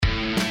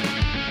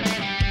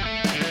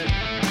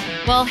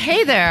Well,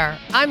 hey there.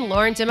 I'm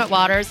Lauren Dimmitt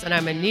Waters, and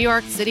I'm a New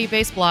York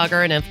City-based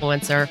blogger and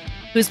influencer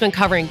who's been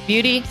covering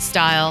beauty,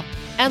 style,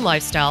 and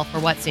lifestyle for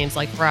what seems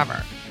like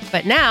forever.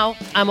 But now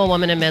I'm a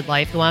woman in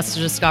midlife who wants to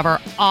discover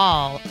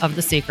all of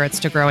the secrets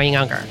to growing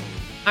younger.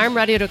 I'm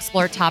ready to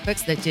explore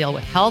topics that deal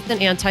with health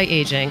and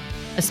anti-aging,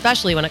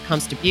 especially when it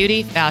comes to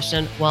beauty,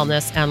 fashion,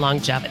 wellness, and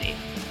longevity.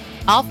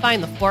 I'll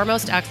find the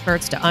foremost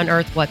experts to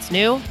unearth what's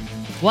new,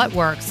 what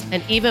works,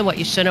 and even what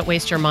you shouldn't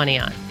waste your money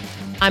on.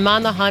 I'm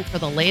on the hunt for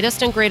the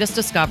latest and greatest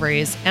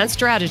discoveries and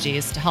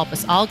strategies to help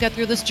us all get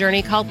through this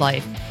journey called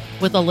life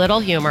with a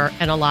little humor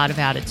and a lot of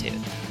attitude.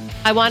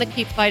 I want to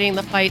keep fighting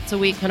the fight so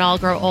we can all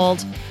grow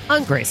old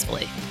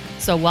ungracefully.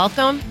 So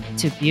welcome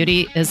to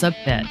Beauty is a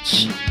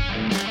Bitch.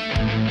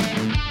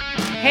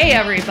 Hey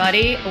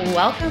everybody,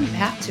 welcome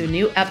back to a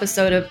new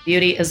episode of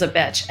Beauty is a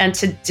Bitch. And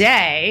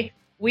today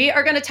we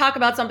are going to talk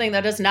about something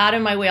that is not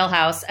in my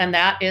wheelhouse, and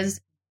that is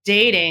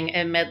dating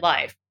in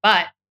midlife.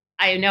 But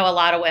I know a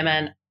lot of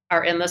women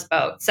are in this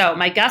boat. So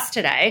my guest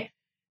today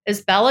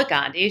is Bella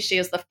Gandhi. She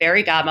is the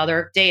fairy godmother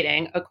of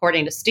dating,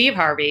 according to Steve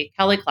Harvey,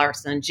 Kelly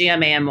Clarkson,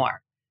 GMA, and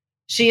more.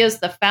 She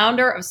is the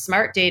founder of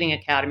Smart Dating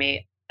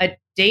Academy, a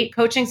date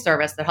coaching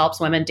service that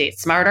helps women date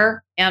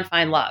smarter and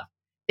find love.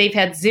 They've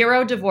had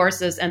 0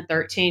 divorces in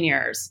 13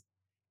 years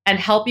and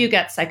help you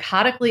get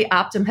psychotically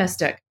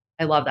optimistic,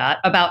 I love that,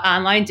 about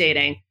online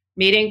dating,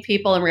 meeting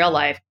people in real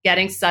life,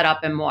 getting set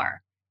up, and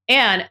more.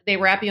 And they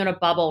wrap you in a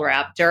bubble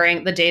wrap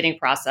during the dating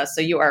process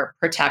so you are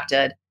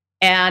protected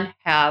and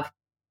have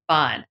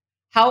fun.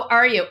 How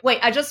are you? Wait,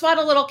 I just want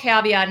a little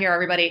caveat here,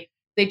 everybody.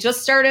 They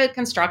just started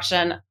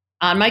construction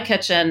on my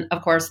kitchen,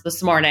 of course,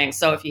 this morning.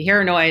 So if you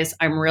hear noise,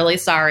 I'm really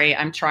sorry.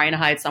 I'm trying to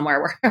hide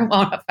somewhere where it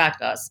won't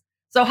affect us.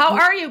 So how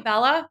are you,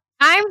 Bella?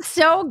 I'm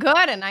so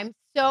good. And I'm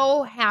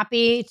so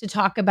happy to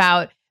talk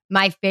about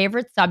my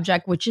favorite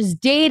subject, which is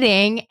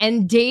dating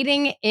and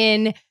dating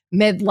in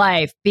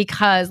midlife.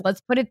 Because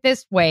let's put it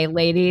this way,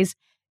 ladies,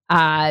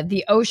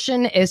 the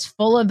ocean is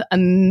full of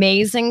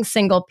amazing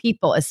single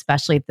people,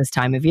 especially at this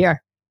time of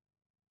year.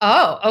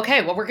 Oh,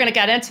 okay. Well, we're going to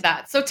get into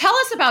that. So tell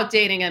us about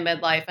dating in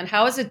midlife and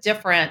how is it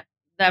different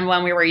than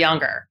when we were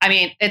younger? I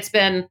mean, it's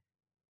been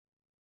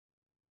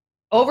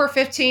over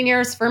 15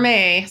 years for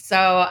me, so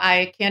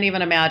I can't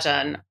even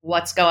imagine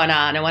what's going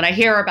on. And when I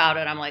hear about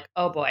it, I'm like,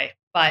 oh boy.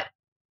 But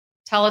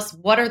tell us,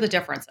 what are the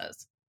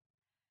differences?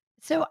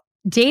 So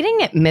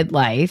dating at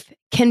midlife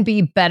can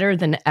be better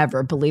than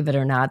ever, believe it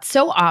or not.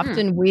 So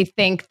often we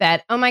think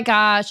that, oh my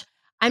gosh,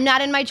 I'm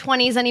not in my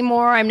 20s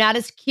anymore. I'm not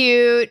as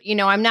cute.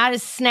 I'm not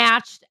as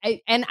snatched.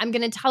 And I'm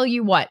going to tell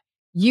you what,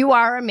 you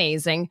are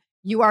amazing.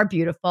 You are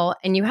beautiful.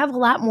 And you have a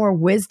lot more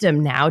wisdom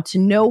now to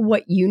know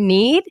what you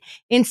need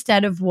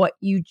instead of what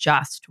you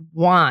just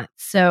want.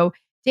 So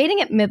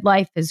dating at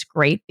midlife is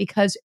great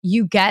because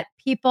you get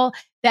people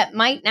that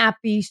might not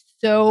be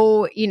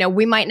so,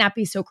 we might not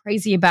be so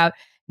crazy about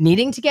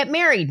needing to get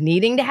married,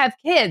 needing to have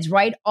kids,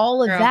 right?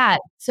 All of that.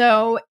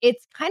 So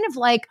it's kind of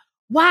like,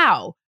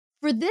 wow,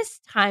 for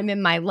this time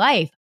in my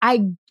life,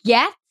 I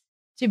get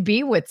to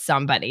be with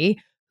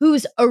somebody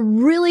who's a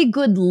really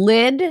good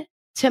lid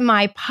to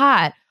my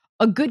pot,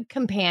 a good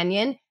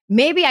companion.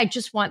 Maybe I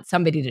just want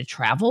somebody to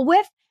travel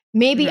with.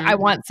 Maybe I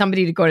want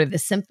somebody to go to the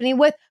symphony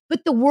with,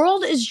 but the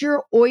world is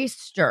your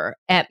oyster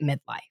at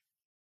midlife.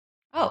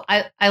 Oh,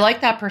 I like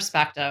that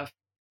perspective.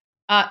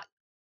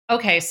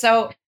 Okay,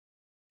 so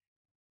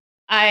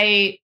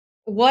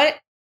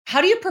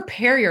how do you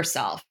prepare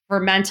yourself for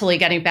mentally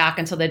getting back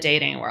into the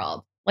dating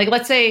world? Like,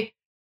 let's say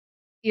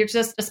you're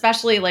just,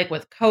 especially like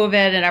with COVID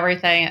and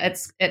everything,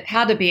 it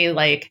had to be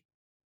like,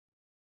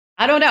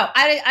 I don't know.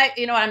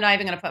 I'm not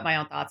even going to put my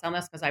own thoughts on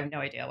this because I have no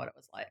idea what it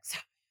was like. So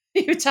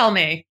you tell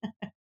me.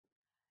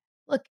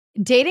 Look,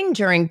 dating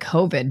during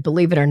COVID,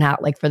 believe it or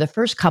not, like for the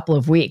first couple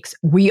of weeks,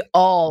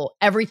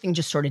 everything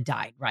just sort of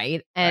died,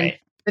 right?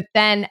 But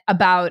then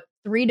about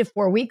 3 to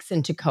 4 weeks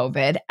into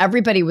COVID,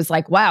 everybody was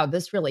like, wow,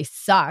 this really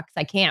sucks.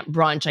 I can't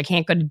brunch. I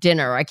can't go to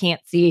dinner. I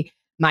can't see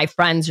my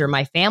friends or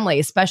my family,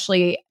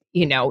 especially,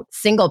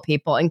 single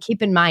people. And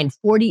keep in mind,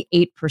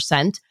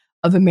 48%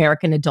 of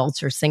American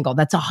adults are single.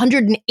 That's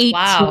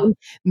 118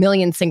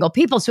 million single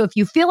people. So if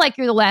you feel like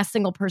you're the last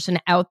single person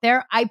out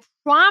there, I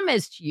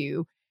promise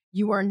you,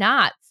 you are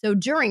not. So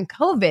during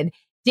COVID,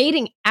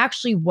 dating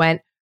actually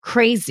went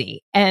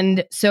crazy.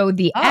 And so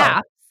the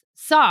apps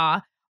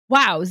saw,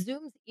 wow,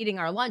 Zoom's eating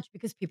our lunch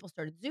because people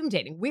started Zoom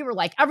dating. We were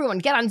like, everyone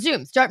get on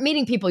Zoom, start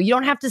meeting people. You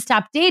don't have to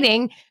stop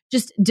dating,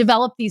 just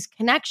develop these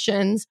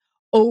connections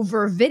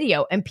over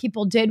video. And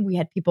people did. We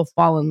had people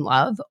fall in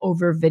love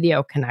over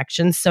video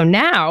connections. So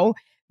now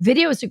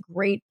video is a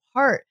great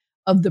part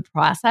of the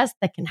process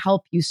that can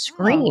help you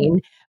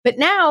screen. But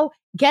now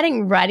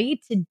getting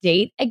ready to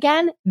date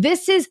again,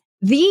 this is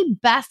the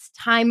best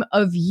time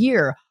of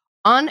year,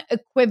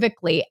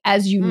 unequivocally,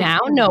 as you now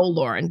know,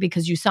 Lauren,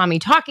 because you saw me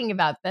talking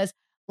about this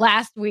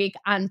last week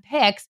on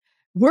Picks.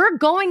 We're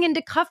going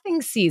into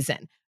cuffing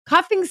season.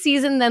 Cuffing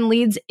season then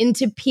leads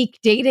into peak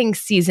dating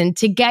season.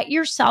 To get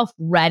yourself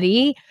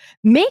ready,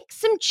 make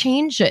some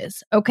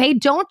changes, okay?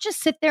 Don't just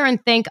sit there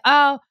and think,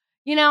 oh,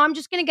 I'm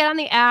just going to get on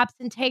the apps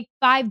and take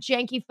 5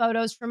 janky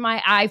photos from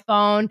my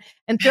iPhone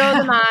and throw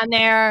them on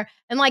there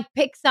and like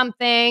pick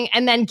something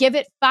and then give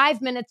it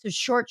 5 minutes of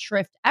short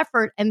shrift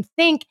effort and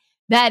think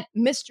that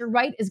Mr.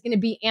 Right is going to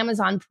be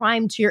Amazon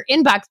Prime to your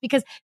inbox,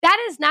 because that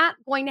is not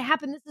going to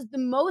happen. This is the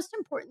most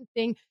important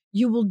thing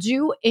you will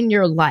do in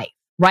your life,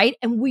 right?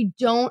 And we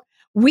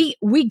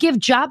give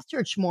job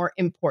search more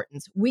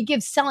importance. We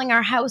give selling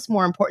our house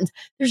more importance.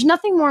 There's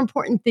nothing more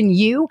important than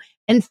you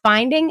and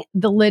finding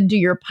the lid to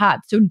your pot.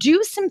 So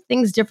do some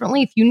things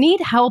differently. If you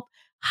need help,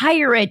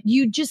 hire it.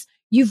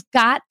 You've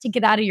got to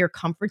get out of your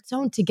comfort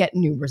zone to get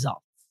new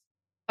results.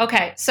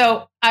 Okay,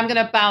 so I'm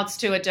going to bounce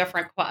to a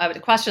different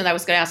question that I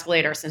was going to ask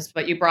later,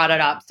 but you brought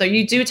it up. So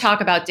you do talk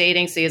about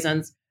dating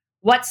seasons.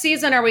 What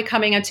season are we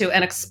coming into?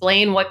 And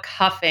explain what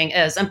cuffing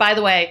is. And by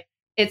the way,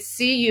 it's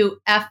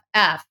CUFFING.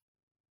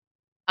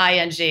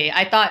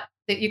 I thought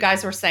that you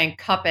guys were saying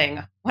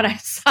cupping when I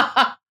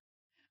saw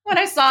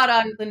it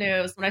on the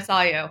news, when I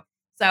saw you.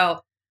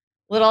 So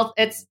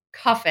it's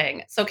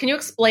cuffing. So can you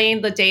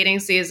explain the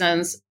dating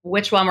seasons,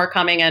 which one we're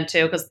coming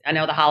into? Because I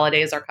know the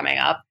holidays are coming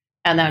up.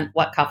 And then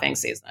what cuffing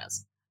season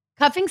is.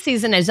 Cuffing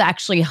season is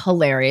actually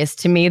hilarious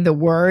to me, the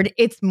word.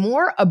 It's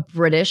more a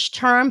British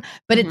term,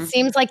 but it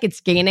seems like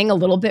it's gaining a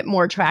little bit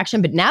more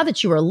traction. But now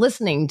that you are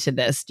listening to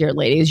this, dear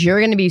ladies, you're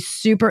going to be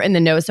super in the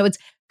know. So it's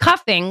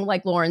cuffing,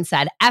 like Lauren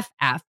said,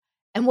 FF.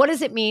 And what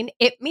does it mean?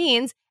 It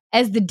means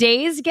as the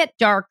days get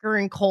darker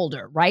and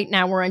colder, right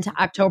now we're into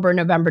October,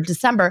 November,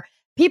 December,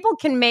 people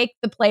can make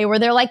the play where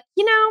they're like,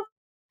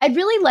 I'd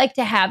really like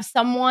to have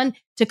someone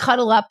to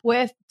cuddle up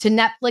with, to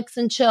Netflix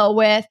and chill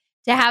with,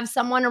 to have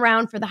someone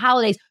around for the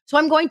holidays. So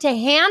I'm going to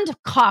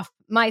handcuff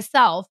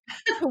myself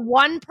to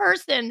one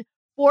person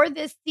for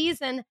this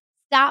season.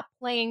 Stop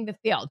playing the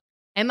field.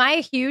 Am I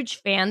a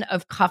huge fan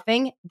of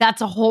cuffing?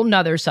 That's a whole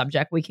nother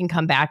subject. We can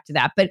come back to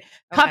that. But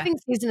cuffing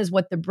season is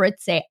what the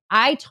Brits say.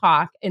 I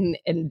talk in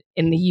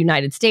the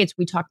United States,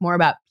 we talk more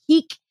about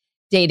peak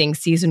dating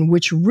season,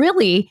 which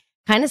really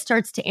kind of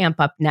starts to amp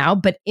up now.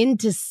 But in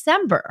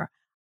December,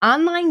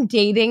 online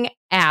dating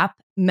app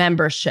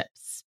memberships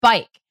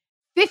spike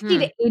 50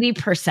 to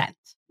 80%.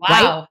 Wow.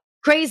 Right?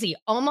 Crazy.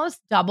 Almost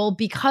double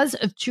because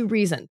of 2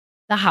 reasons.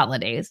 The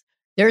holidays.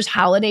 There's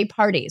holiday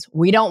parties.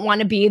 We don't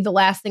want to be the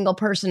last single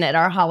person at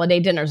our holiday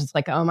dinners. It's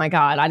like, oh my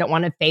God, I don't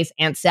want to face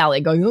Aunt Sally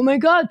going, oh my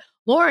God,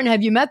 Lauren,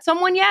 have you met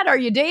someone yet? Are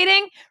you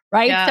dating?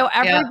 Right? Yeah, so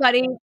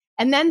everybody,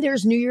 and then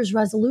there's New Year's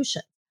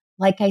resolution.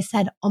 Like I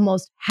said,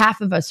 almost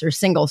half of us are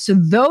single. So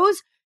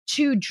those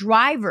 2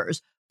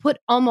 drivers put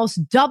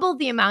almost double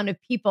the amount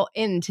of people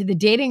into the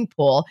dating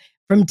pool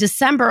from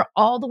December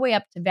all the way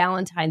up to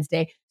Valentine's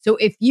Day. So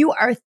if you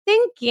are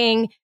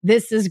thinking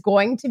this is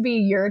going to be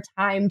your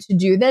time to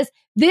do this,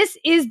 this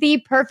is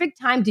the perfect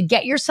time to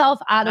get yourself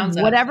out of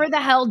whatever the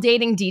hell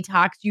dating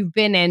detox you've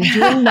been in,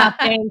 doing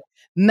nothing,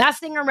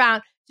 messing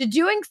around, to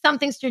doing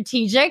something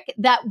strategic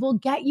that will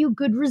get you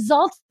good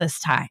results this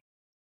time.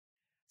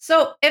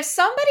 So if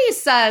somebody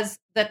says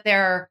that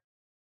they're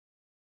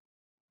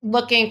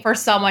looking for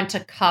someone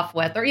to cuff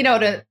with, or,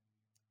 to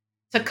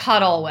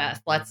cuddle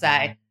with, let's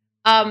say,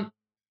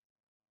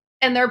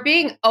 and they're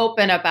being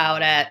open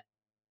about it,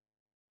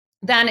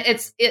 then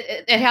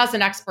it has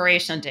an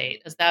expiration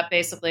date. Is that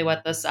basically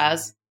what this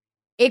says?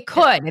 It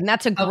could, and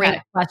that's a great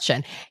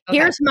question.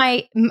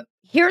 Okay.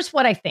 Here's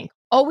what I think.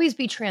 Always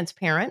be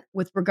transparent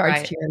with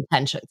regards to your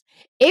intentions.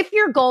 If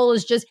your goal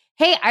is just,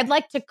 hey, I'd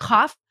like to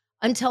cuff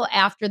until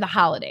after the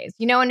holidays,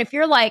 and if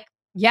you're like,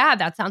 yeah,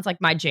 that sounds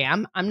like my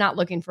jam, I'm not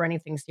looking for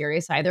anything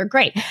serious either,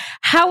 great.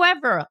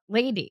 However,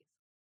 ladies,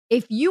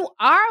 if you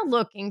are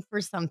looking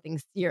for something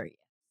serious,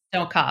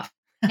 don't cuff.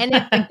 And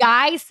if the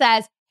guy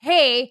says,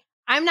 hey,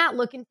 I'm not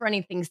looking for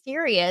anything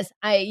serious,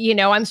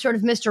 I'm sort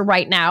of Mr.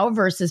 Right Now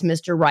versus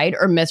Mr. Right,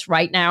 or Miss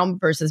Right Now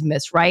versus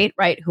Miss Right,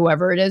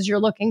 whoever it is you're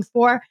looking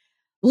for,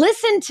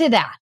 listen to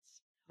that.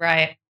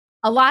 Right.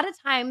 A lot of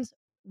times,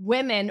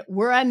 women,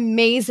 we're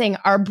amazing.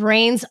 Our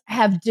brains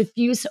have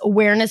diffuse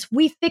awareness.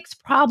 We fix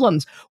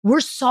problems. We're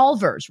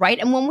solvers, right?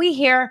 And when we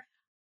hear,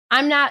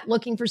 I'm not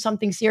looking for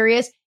something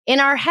serious, in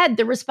our head,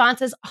 the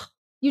response is, oh,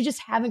 you just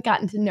haven't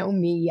gotten to know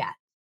me yet.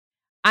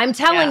 I'm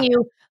telling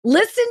you,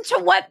 listen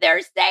to what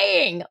they're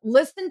saying.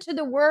 Listen to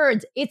the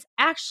words. It's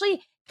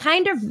actually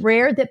kind of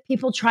rare that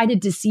people try to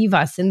deceive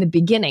us in the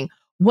beginning.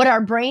 What our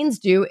brains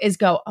do is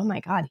go, oh my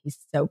God, he's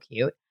so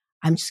cute.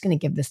 I'm just going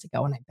to give this a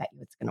go and I bet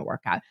you it's going to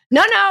work out.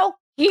 No,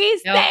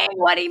 he's saying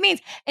what he means.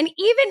 And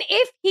even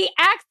if he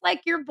acts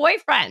like your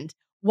boyfriend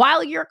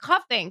while you're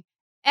cuffing,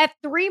 at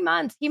 3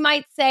 months, he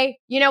might say,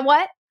 you know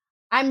what?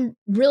 I'm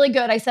really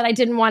good. I said I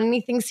didn't want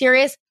anything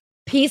serious.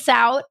 Peace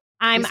out.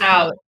 I'm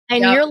out.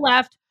 And you're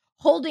left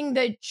holding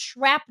the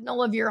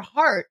shrapnel of your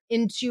heart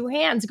in 2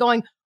 hands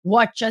going,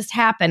 what just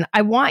happened?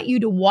 I want you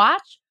to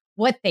watch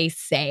what they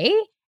say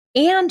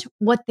and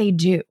what they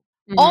do.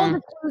 Mm-hmm. All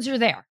the clues are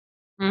there.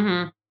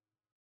 Mm-hmm.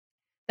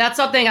 That's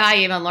something I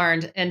even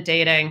learned in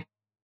dating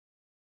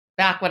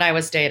back when I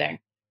was dating.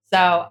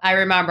 So I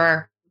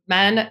remember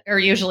men are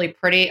usually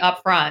pretty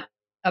upfront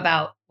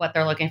about what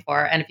they're looking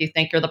for. And if you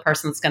think you're the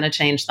person that's going to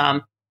change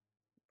them,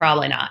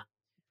 Probably not.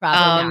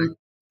 Probably not.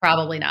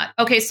 Probably not.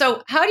 Okay,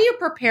 so how do you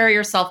prepare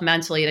yourself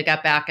mentally to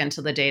get back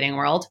into the dating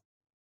world?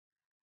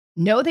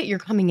 Know that you're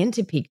coming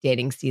into peak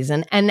dating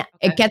season. And Okay.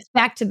 it gets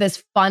back to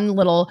this fun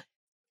little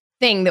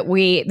thing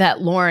that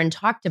Lauren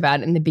talked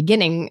about in the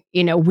beginning.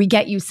 We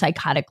get you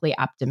psychotically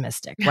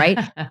optimistic, right?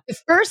 The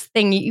first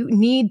thing you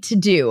need to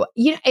do,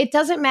 it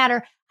doesn't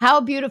matter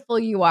how beautiful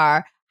you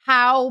are,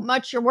 how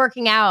much you're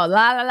working out,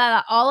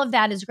 all of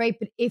that is great.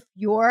 But if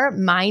your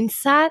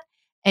mindset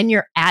and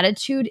your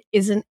attitude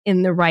isn't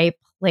in the right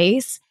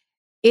place,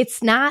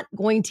 it's not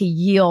going to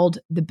yield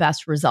the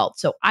best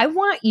results. So I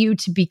want you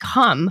to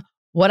become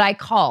what I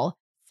call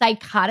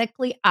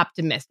psychotically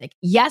optimistic.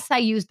 Yes, I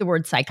use the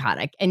word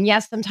psychotic. And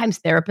yes, sometimes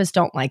therapists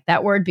don't like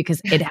that word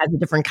because it has a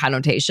different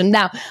connotation.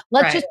 Now,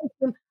 let's just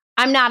assume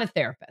I'm not a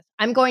therapist.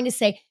 I'm going to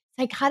say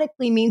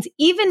psychotically means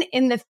even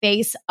in the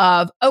face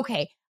of,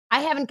 okay,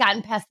 I haven't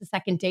gotten past the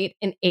second date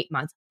in 8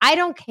 months. I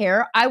don't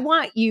care. I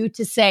want you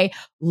to say,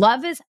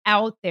 love is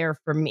out there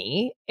for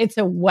me. It's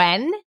a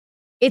when,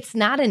 it's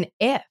not an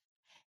if.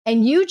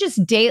 And you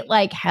just date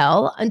like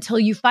hell until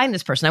you find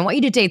this person. I want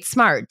you to date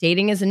smart.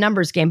 Dating is a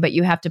numbers game, but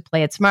you have to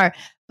play it smart.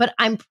 But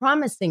I'm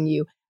promising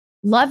you,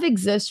 love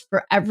exists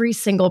for every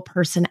single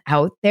person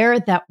out there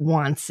that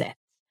wants it.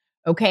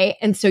 Okay.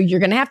 And so you're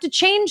going to have to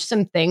change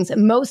some things.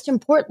 And most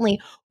importantly,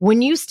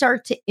 when you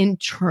start to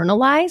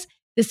internalize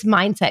this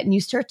mindset and you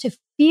start to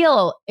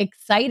feel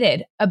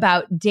excited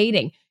about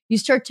dating, you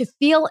start to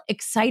feel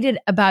excited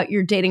about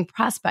your dating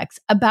prospects,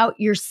 about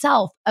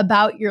yourself,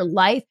 about your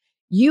life,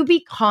 you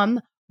become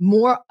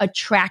more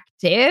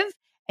attractive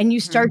and you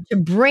start to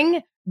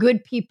bring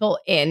good people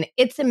in.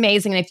 It's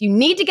amazing. And if you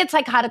need to get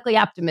psychotically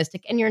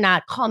optimistic and you're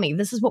not, call me.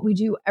 This is what we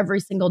do every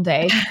single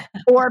day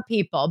for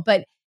people.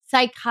 But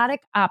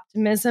psychotic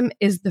optimism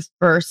is the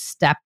first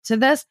step to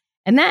this.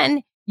 And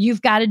then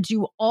you've got to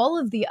do all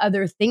of the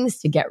other things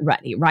to get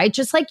ready, right?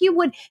 Just like you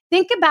would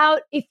think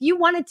about if you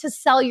wanted to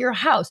sell your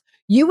house,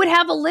 you would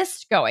have a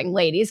list going,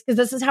 ladies, because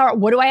this is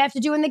what do I have to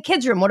do in the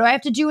kids' room? What do I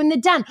have to do in the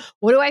den?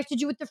 What do I have to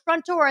do with the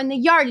front door and the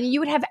yard? And you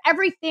would have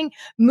everything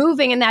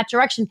moving in that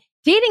direction.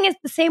 Dating is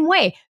the same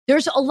way.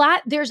 This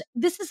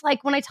is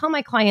like when I tell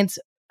my clients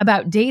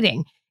about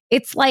dating,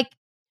 it's like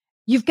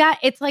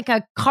it's like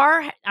a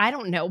car. I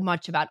don't know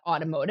much about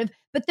automotive,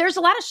 but there's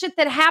a lot of shit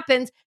that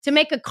happens to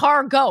make a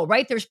car go,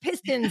 right? There's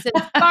pistons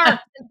and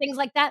sparks and things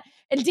like that.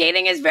 And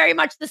dating is very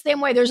much the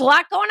same way. There's a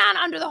lot going on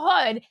under the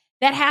hood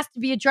that has to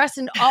be addressed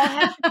and all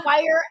have to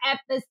fire at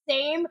the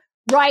same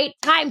right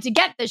time to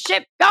get the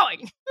ship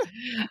going.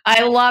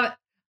 I love it.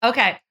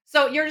 Okay.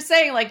 So you're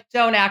saying like,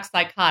 don't act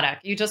psychotic.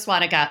 You just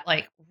want to get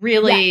like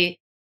really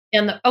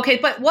okay.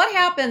 But what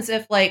happens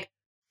if like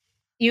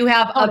you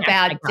have a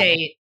bad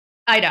date?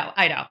 I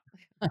know.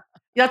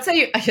 Let's say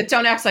you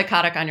don't act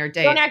psychotic on your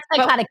date. Don't act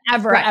psychotic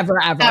ever.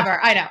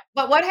 I know.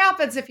 But what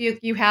happens if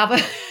you have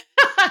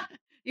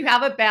you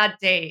have a bad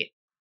date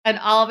and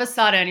all of a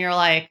sudden you're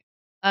like,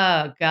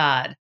 oh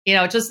God,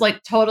 just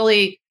like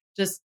totally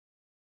just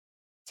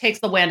takes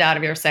the wind out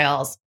of your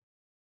sails.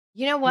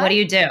 You know what? What do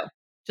you do?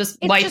 Just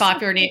wipe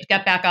off your knee,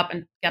 get back up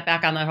and get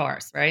back on the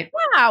horse, right?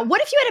 Yeah.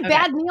 What if you had a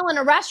bad meal in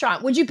a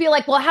restaurant? Would you be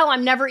like, well, hell,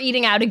 I'm never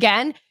eating out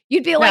again?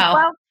 You'd be like,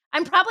 well,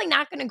 I'm probably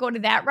not going to go to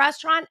that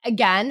restaurant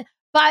again,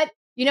 but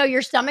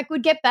your stomach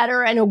would get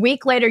better. And a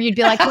week later, you'd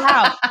be like,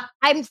 wow,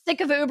 I'm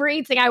sick of Uber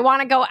Eats and I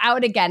want to go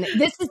out again.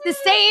 This is the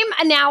same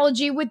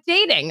analogy with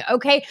dating.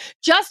 Okay.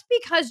 Just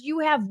because you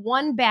have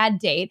one bad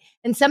date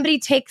and somebody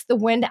takes the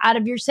wind out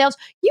of your sails,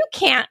 you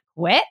can't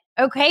quit.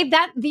 Okay.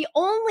 That the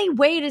only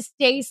way to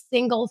stay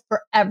single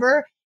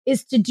forever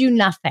is to do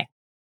nothing.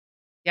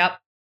 Yep.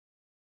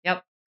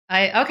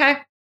 Okay.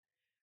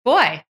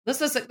 Boy,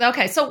 this is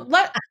okay. So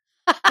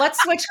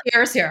let's switch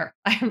gears here.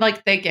 I'm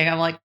like thinking,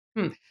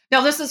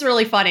 no, this is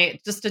really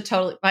funny. Just to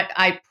totally,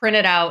 I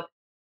printed out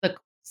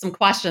some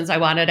questions I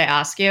wanted to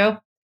ask you,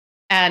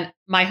 and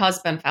my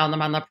husband found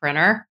them on the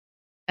printer,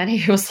 and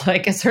he was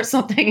like, "Is there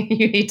something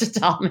you need to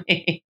tell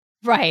me?"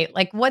 Right,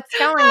 like what's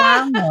going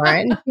on,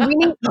 Lauren? We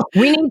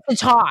need to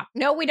talk.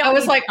 No, we don't. I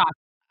was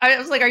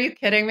like, "Are you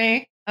kidding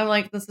me?" I'm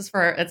like, it's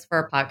for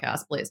a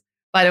podcast, please.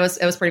 But it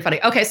was pretty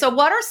funny. Okay, so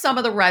what are some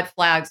of the red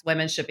flags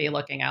women should be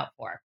looking out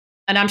for?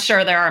 And I'm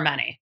sure there are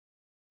many.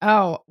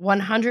 Oh,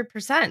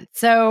 100%.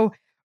 So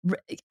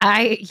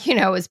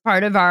as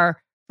part of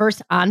our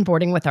first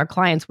onboarding with our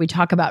clients, we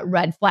talk about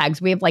red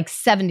flags. We have like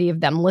 70 of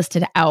them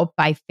listed out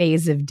by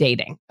phase of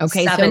dating.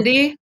 Okay.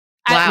 70?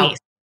 So, wow.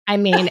 Least, I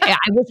mean, I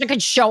wish I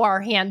could show our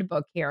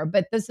handbook here,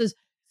 but this is,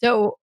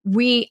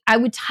 I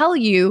would tell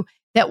you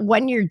that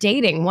when you're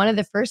dating, one of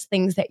the first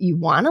things that you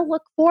want to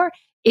look for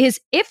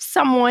is if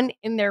someone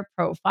in their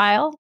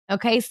profile,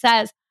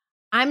 says,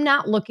 I'm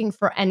not looking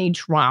for any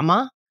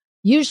drama.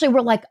 Usually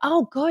we're like,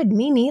 oh, good,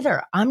 me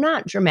neither. I'm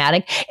not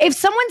dramatic. If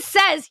someone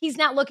says he's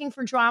not looking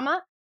for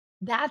drama,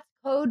 that's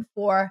code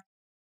for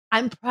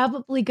I'm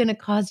probably going to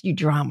cause you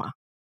drama.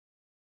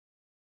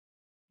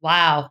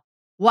 Wow.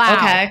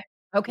 Okay.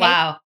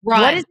 Wow.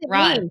 Run. What does it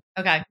mean?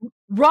 Okay.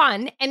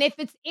 Run. And if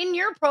it's in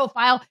your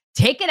profile,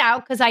 take it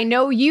out because I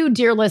know you,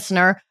 dear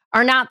listener,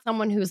 are not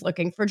someone who's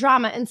looking for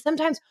drama. And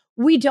sometimes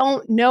we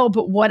don't know,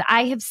 but what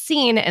I have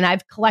seen, and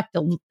I've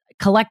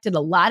collected a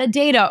lot of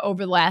data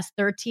over the last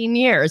 13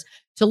 years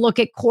to look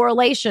at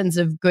correlations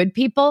of good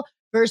people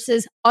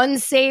versus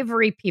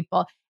unsavory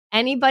people.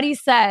 Anybody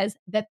says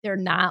that they're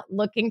not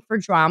looking for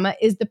drama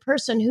is the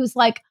person who's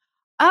like,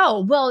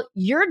 oh, well,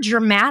 you're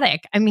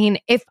dramatic. I mean,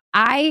 if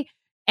I,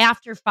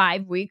 after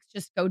 5 weeks,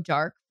 just go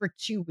dark for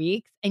 2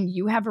 weeks and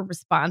you have a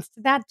response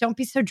to that, don't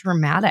be so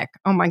dramatic.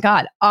 Oh my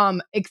God.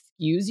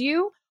 Excuse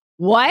you?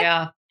 What?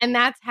 Yeah. And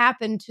that's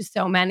happened to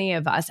so many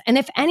of us. And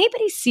if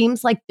anybody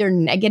seems like they're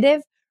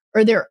negative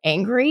or they're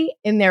angry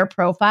in their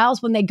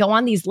profiles when they go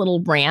on these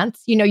little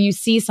rants, you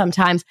see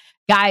sometimes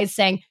guys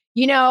saying,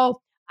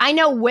 I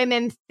know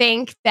women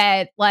think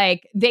that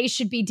like they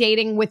should be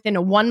dating within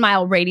a 1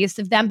 mile radius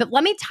of them, but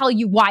let me tell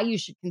you why you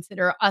should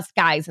consider us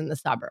guys in the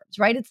suburbs,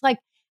 right? It's like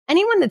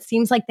anyone that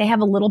seems like they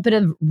have a little bit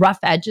of rough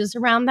edges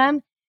around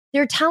them,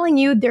 they're telling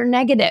you they're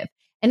negative.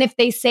 And if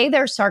they say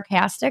they're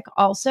sarcastic,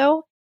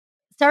 also,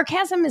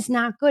 sarcasm is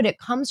not good. It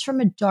comes from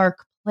a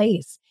dark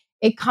place.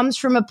 It comes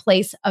from a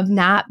place of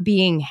not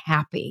being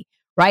happy,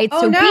 right?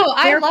 Oh, so no,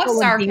 I love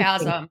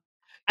sarcasm.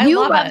 You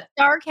love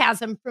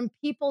sarcasm from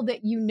people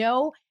that you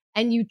know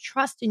and you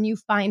trust and you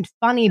find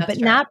funny, That's but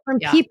true. not from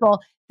Yeah.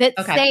 people that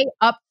Okay. say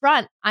up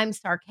front, I'm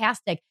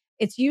sarcastic.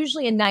 It's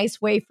usually a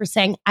nice way for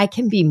saying, I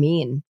can be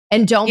mean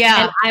and don't,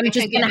 Yeah, and I'm I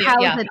just can going to give you-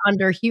 house yeah. it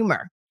under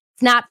humor.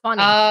 It's not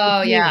funny. Oh,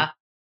 It's mean. yeah.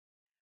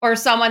 Or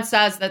someone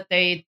says that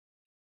they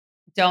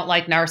don't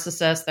like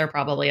narcissists, they're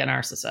probably a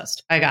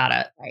narcissist. I got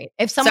it. Right.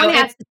 If someone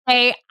has to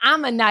say,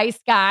 I'm a nice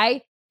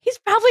guy, he's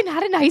probably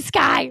not a nice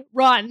guy.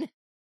 Run.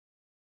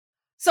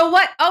 So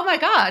what? Oh my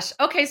gosh.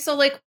 Okay. So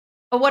like,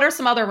 what are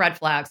some other red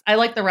flags? I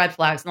like the red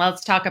flags. And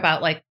let's talk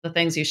about like the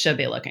things you should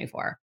be looking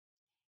for.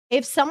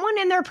 If someone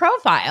in their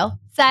profile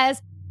says,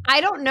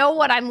 I don't know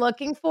what I'm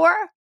looking for,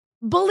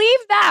 believe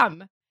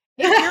them.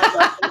 If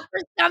you're looking for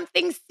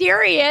something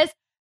serious,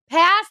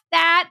 pass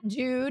that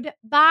dude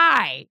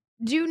by.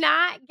 Do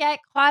not get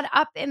caught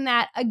up in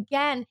that.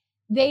 Again,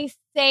 they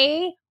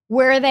say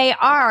where they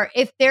are.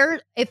 If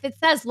it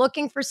says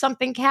looking for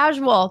something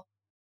casual,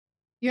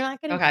 you're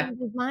not going to change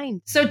his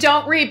mind. So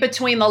don't read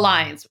between the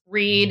lines.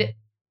 Read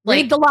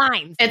the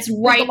lines. It's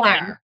right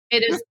there.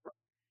 It is.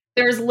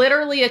 There's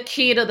literally a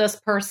key to this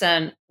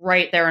person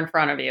right there in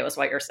front of you, is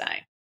what you're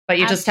saying. But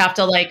you just have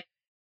to like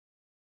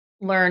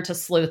learn to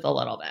sleuth a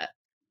little bit.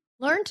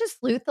 Learn to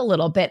sleuth a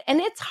little bit, and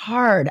it's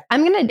hard.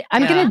 I'm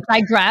gonna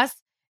digress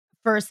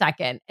for a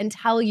second and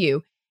tell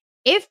you,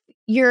 if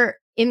you're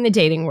in the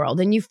dating world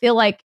and you feel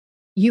like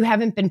you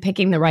haven't been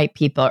picking the right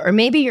people, or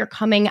maybe you're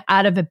coming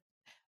out of a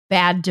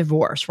bad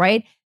divorce,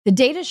 right? The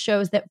data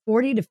shows that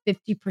 40 to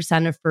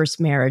 50% of first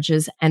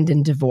marriages end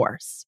in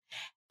divorce.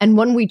 And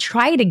when we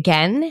try it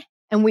again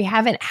and we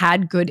haven't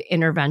had good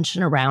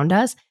intervention around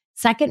us,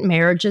 second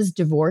marriages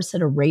divorce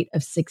at a rate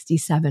of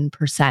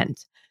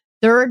 67%.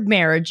 Third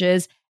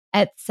marriages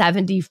at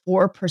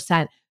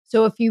 74%.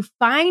 So if you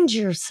find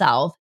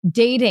yourself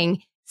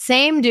dating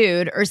same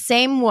dude or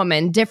same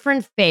woman,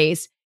 different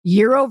face,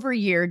 year over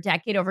year,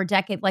 decade over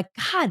decade, like,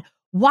 God,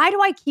 why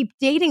do I keep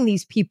dating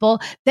these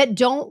people that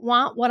don't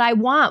want what I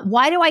want?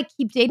 Why do I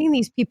keep dating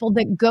these people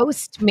that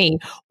ghost me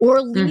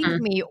or leave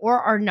me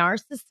or are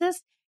narcissists?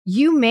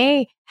 You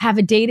may have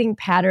a dating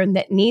pattern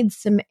that needs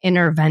some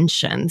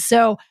intervention.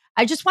 So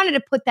I just wanted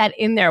to put that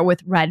in there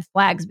with red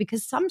flags,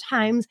 because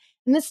sometimes,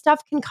 and this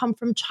stuff can come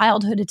from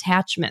childhood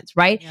attachments,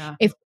 right? Yeah.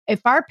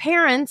 If our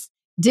parents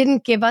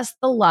didn't give us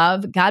the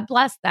love, God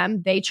bless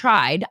them, they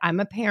tried. I'm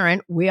a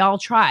parent, we all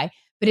try.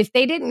 But if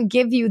they didn't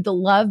give you the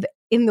love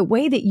in the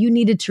way that you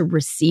needed to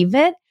receive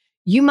it,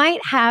 you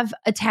might have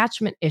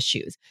attachment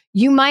issues.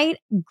 You might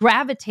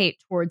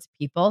gravitate towards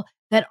people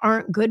that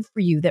aren't good for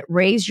you, that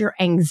raise your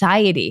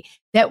anxiety,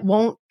 that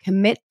won't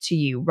commit to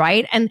you,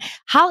 right? And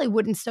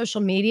Hollywood and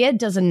social media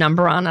does a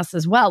number on us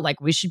as well.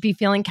 Like, we should be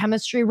feeling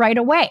chemistry right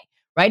away,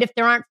 right? If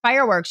there aren't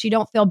fireworks, you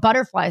don't feel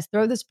butterflies,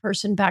 throw this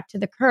person back to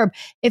the curb.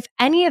 If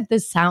any of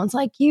this sounds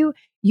like you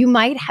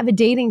might have a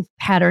dating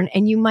pattern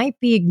and you might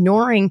be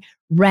ignoring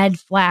red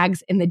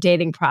flags in the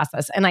dating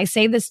process. And I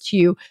say this to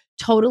you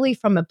totally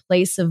from a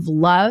place of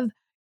love.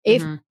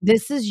 If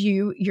this is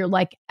you, you're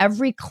like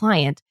every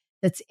client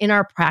that's in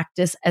our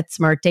practice at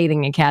Smart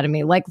Dating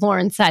Academy. Like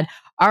Lauren said,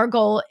 our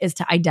goal is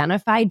to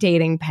identify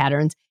dating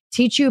patterns,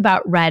 teach you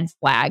about red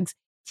flags,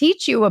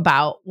 teach you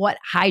about what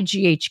high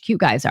GHQ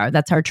guys are.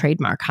 That's our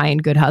trademark, high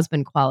and good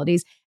husband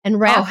qualities, and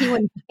wrap you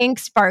in pink,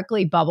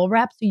 sparkly bubble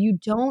wrap so you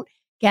don't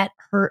get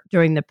hurt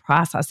during the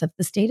process. If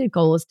the stated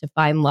goal is to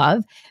find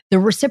love, the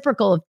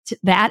reciprocal of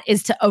that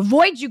is to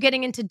avoid you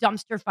getting into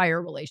dumpster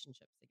fire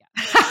relationships again.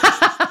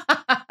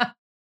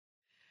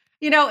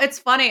 It's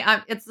funny.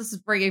 This is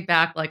bringing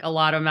back like a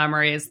lot of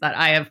memories that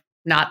I have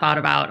not thought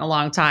about in a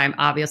long time,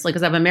 obviously,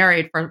 because I've been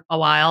married for a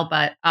while,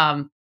 but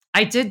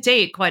I did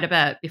date quite a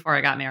bit before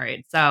I got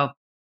married. So,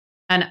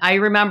 and I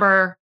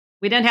remember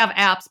we didn't have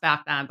apps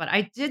back then, but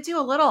I did do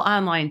a little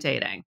online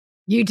dating.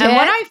 You did?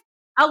 And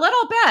a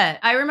little bit.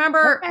 I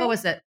remember, what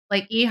was it?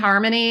 Like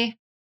eHarmony.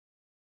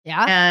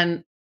 Yeah.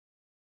 And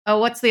Oh,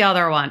 what's the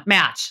other one?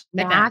 Match. I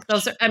think. Match.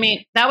 Those are, I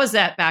mean, that was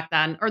it back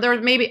then. Or there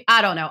maybe,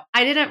 I don't know.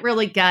 I didn't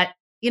really get,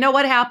 you know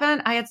what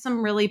happened? I had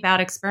some really bad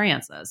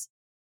experiences.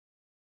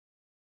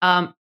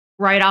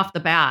 Right off the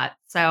bat.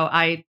 So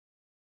I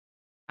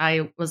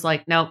was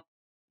like, nope.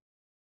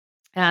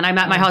 And I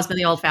met my husband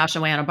the old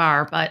fashioned way in a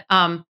bar, but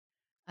I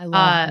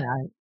love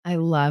that. I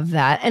love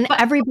that. And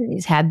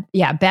everybody's had,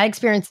 bad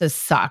experiences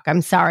suck.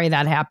 I'm sorry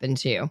that happened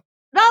to you.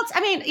 Well,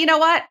 I mean, you know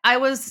what?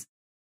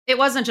 It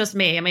wasn't just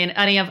me. I mean,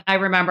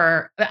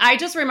 I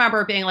just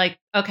remember being like,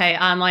 okay,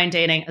 online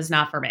dating is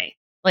not for me.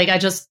 Like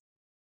because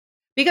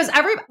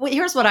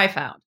here's what I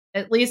found,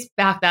 at least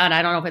back then,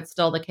 I don't know if it's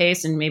still the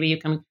case and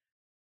maybe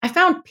I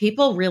found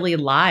people really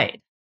lied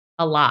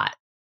a lot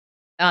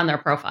on their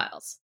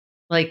profiles,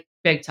 like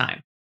big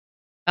time.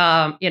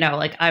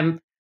 Like I'm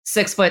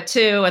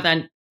 6'2" and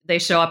then they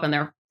show up and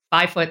they're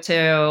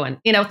 5'2"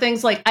 and,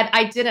 things like,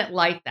 I didn't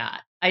like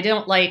that. I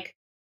didn't like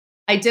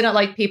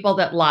people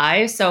that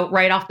lie. So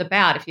right off the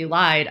bat, if you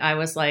lied, I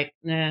was like,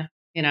 nah,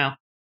 you're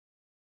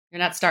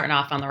not starting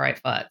off on the right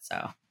foot.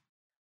 So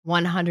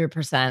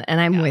 100%.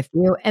 And I'm with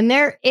you. And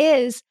there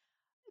is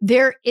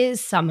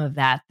some of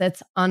that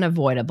that's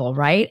unavoidable,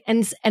 right?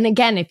 And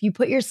again, if you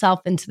put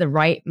yourself into the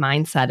right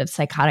mindset of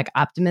psychotic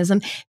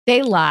optimism,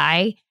 they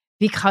lie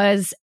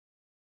because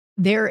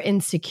they're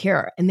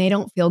insecure and they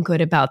don't feel good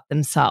about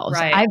themselves.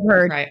 Right, I've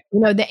heard,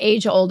 the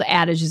age-old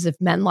adage is if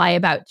men lie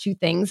about two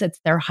things, it's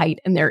their height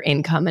and their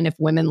income. And if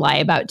women lie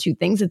about two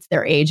things, it's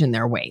their age and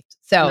their weight.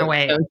 So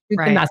shoot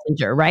the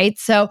messenger, right?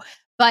 So,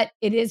 but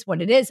it is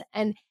what it is.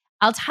 And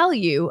I'll tell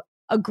you,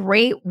 a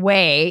great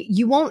way,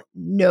 you won't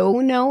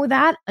know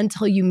that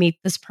until you meet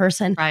this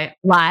person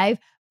live,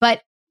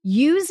 but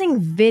using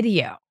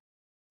video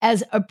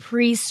as a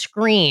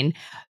pre-screen.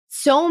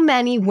 So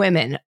many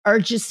women are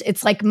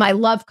it's like my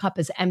love cup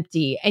is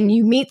empty and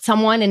you meet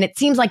someone and it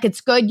seems like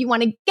it's good. You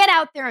want to get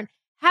out there and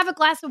have a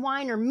glass of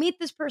wine or meet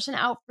this person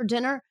out for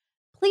dinner.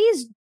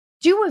 Please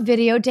do a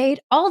video date.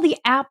 All the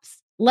apps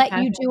let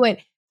you do it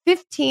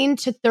 15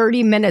 to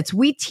 30 minutes.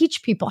 We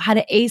teach people how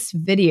to ace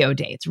video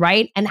dates,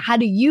 right? And how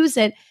to use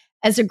it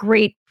as a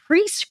great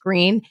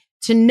pre-screen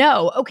to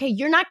know, okay,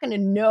 you're not going to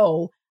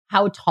know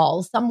how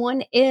tall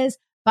someone is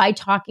by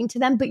talking to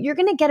them, but you're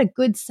going to get a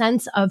good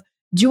sense of,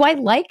 do I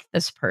like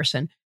this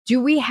person?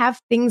 Do we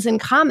have things in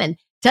common?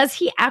 Does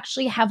he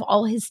actually have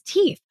all his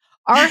teeth?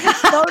 Are his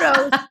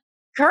photos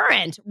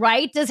current,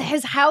 right? Does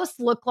his house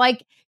look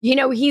like,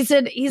 he's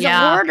a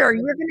hoarder?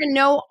 You're going to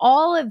know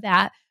all of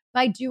that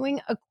by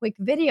doing a quick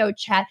video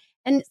chat.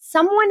 And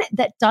someone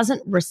that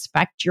doesn't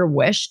respect your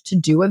wish to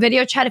do a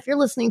video chat, if you're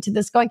listening to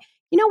this going,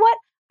 you know what?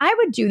 I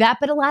would do that.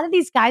 But a lot of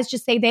these guys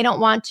just say they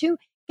don't want to.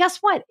 Guess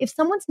what? If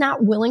someone's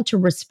not willing to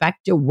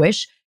respect a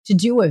wish to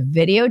do a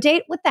video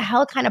date, what the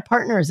hell kind of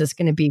partner is this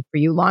going to be for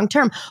you long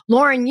term?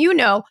 Lauren,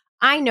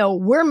 I know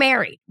we're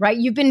married, right?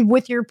 You've been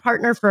with your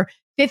partner for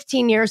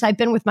 15 years. I've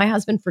been with my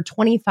husband for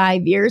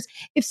 25 years.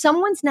 If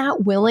someone's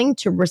not willing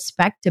to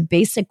respect a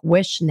basic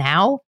wish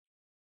now,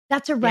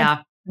 that's a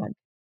red flag.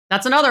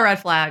 That's another red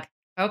flag.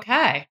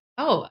 Okay.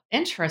 Oh,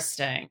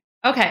 interesting.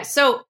 Okay.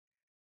 So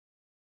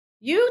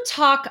you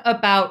talk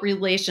about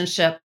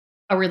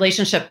a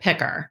relationship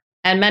picker,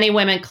 and many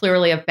women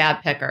clearly have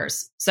bad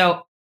pickers.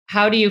 So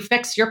how do you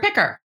fix your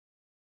picker?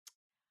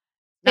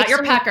 Not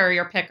your pecker,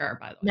 your picker,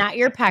 by the way. Not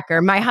your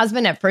pecker. My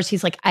husband at first,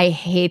 he's like, I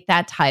hate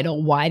that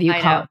title. Why do you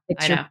call it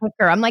fix your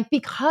picker? I'm like,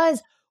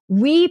 because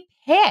we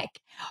pick.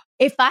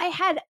 If I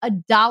had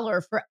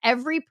 $1 for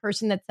every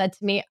person that said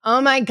to me,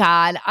 oh my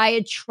God, I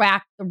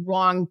attract the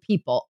wrong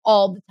people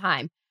all the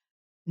time.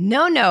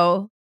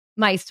 No,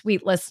 my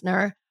sweet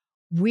listener,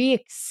 we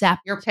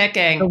accept you're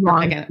picking the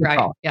wrong people.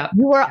 Right. Yep.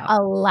 You are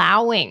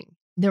allowing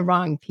the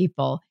wrong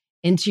people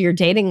into your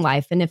dating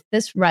life. And if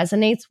this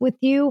resonates with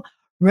you,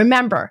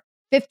 remember,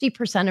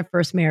 50% of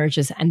first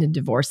marriages end in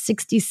divorce,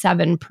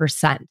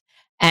 67%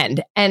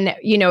 end. And,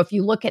 if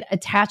you look at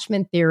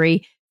attachment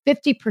theory,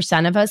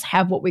 50% of us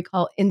have what we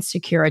call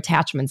insecure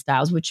attachment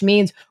styles, which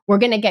means we're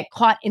going to get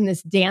caught in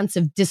this dance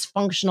of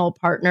dysfunctional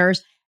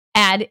partners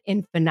ad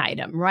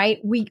infinitum, right?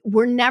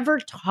 We're never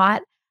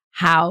taught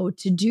how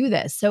to do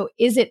this. So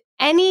is it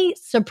any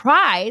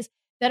surprise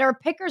that our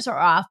pickers are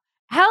off?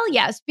 Hell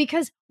yes,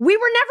 because we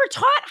were never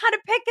taught how to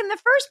pick in the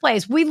first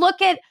place. We look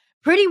at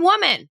Pretty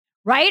Woman,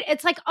 right?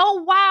 It's like,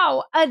 oh,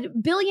 wow, a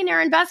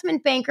billionaire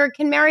investment banker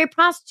can marry a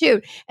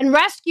prostitute and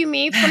rescue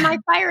me from my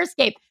fire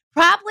escape.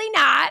 Probably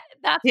not.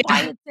 That's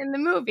why it's in the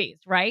movies,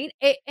 right?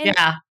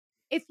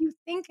 If you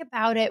think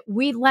about it,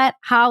 we let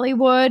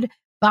Hollywood,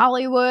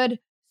 Bollywood,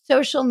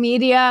 social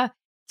media,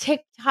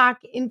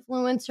 TikTok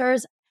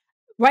influencers,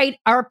 right?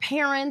 Our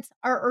parents,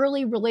 our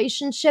early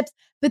relationships,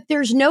 but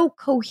there's no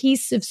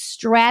cohesive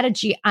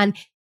strategy on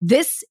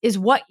this is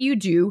what you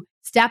do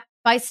step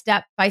by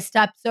step by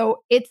step.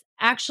 So it's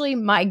actually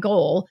my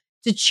goal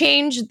to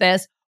change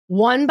this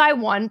one by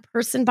one,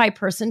 person by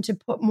person, to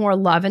put more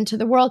love into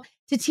the world,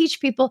 to teach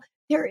people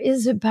there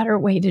is a better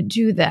way to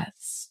do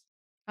this.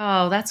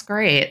 Oh, that's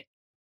great.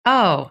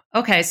 Oh,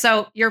 okay.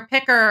 So your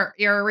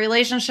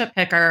relationship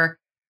picker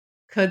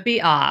could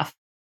be off.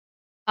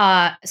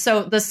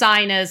 So the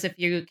sign is if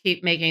you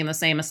keep making the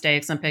same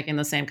mistakes and picking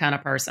the same kind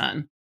of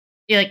person,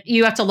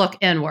 you have to look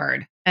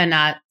inward and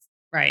not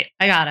right.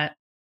 I got it.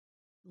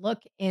 Look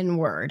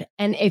inward.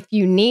 And if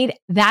you need,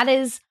 that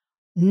is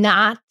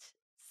not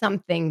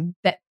something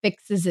that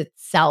fixes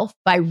itself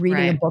by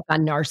reading a book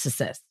on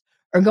narcissists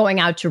or going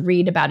out to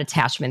read about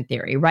attachment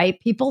theory, right?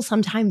 People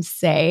sometimes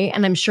say,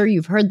 and I'm sure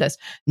you've heard this,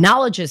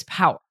 knowledge is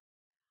power.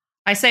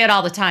 I say it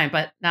all the time,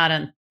 but not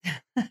in.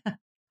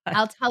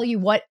 I'll tell you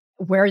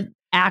where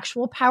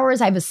actual power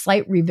is. I have a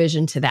slight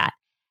revision to that.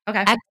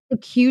 Okay.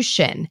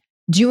 Execution,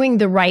 doing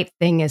the right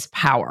thing is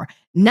power.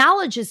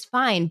 Knowledge is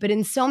fine, but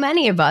in so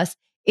many of us,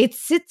 it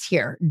sits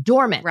here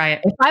dormant. Right.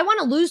 If I want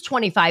to lose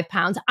 25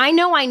 pounds, I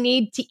know I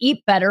need to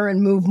eat better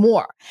and move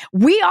more.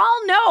 We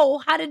all know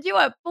how to do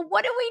it, but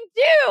what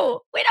do?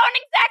 We don't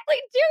exactly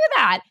do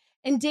that.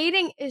 And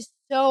dating is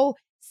so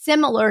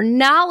similar.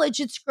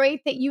 Knowledge, it's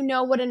great that you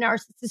know what a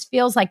narcissist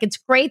feels like. It's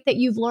great that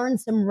you've learned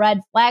some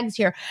red flags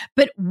here.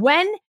 But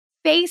when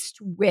faced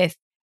with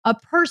a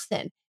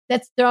person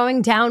that's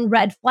throwing down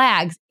red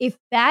flags, if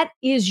that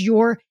is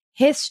your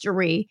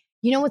history,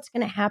 you know what's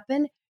going to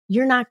happen?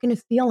 You're not going to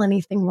feel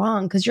anything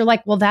wrong because you're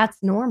like, well, that's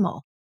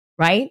normal,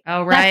 right?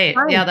 Oh, right.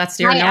 Yeah, that's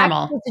your normal.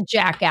 My ex was a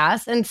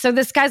jackass. And so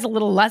this guy's a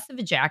little less of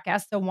a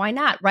jackass. So why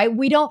not, right?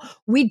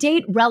 We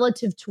date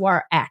relative to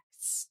our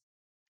ex.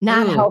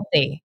 Not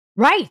healthy,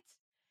 right?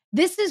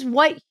 This is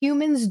what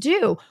humans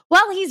do.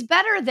 Well, he's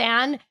better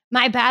than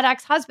my bad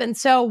ex-husband.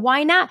 So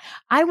why not?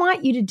 I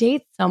want you to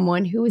date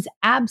someone who is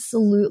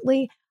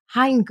absolutely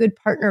high in good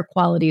partner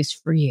qualities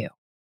for you.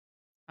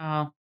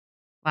 Oh,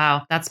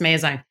 wow. That's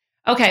amazing.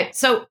 Okay.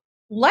 So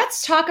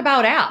let's talk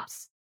about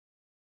apps.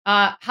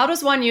 How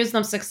does one use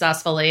them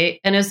successfully?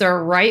 And is there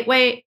a right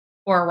way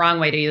or a wrong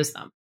way to use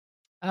them?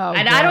 Oh,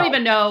 and girl. I don't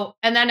even know.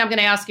 And then I'm going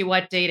to ask you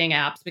what dating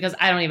apps, because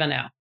I don't even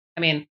know.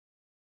 I mean,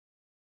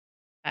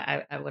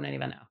 I wouldn't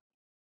even know.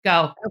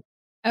 Go.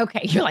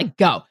 Okay. You're like,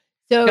 go.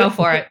 So go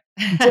for it.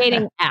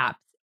 Dating apps.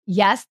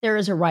 Yes, there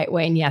is a right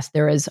way. And yes,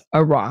 there is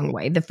a wrong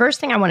way. The first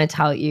thing I want to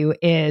tell you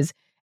is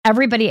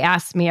everybody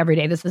asks me every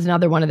day. This is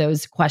another one of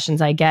those questions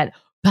I get.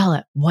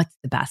 Bella, what's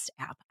the best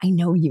app? I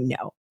know you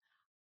know.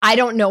 I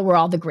don't know where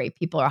all the great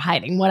people are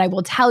hiding. What I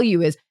will tell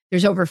you is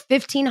there's over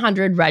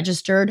 1,500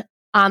 registered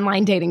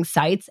online dating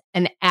sites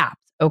and apps.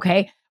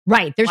 Okay.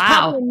 Right. There's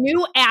probably a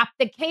new app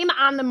that came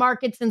on the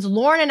market since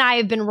Lauren and I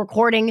have been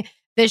recording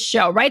this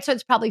show, right? So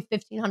it's probably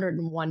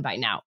 1,501 by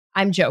now.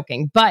 I'm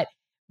joking. But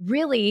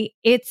really,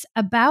 it's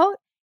about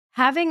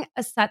having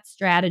a set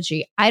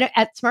strategy.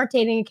 At Smart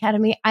Dating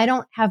Academy, I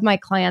don't have my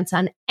clients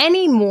on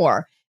any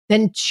more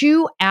than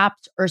 2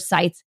 apps or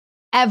sites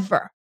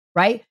ever,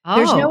 right?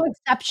 There's no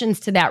exceptions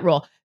to that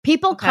rule.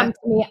 People come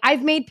to me.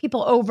 I've made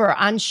people over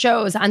on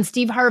shows on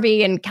Steve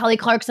Harvey and Kelly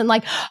Clarkson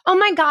like, oh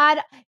my God,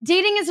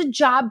 dating is a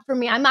job for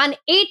me. I'm on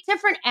 8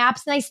 different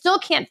apps and I still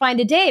can't find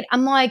a date.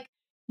 I'm like,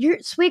 you're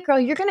sweet girl,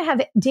 you're going to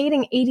have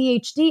dating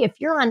ADHD if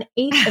you're on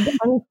 8 of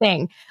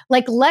anything.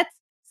 Like, let's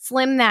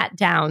slim that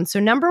down. So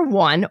number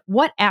 1,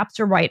 what apps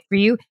are right for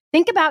you?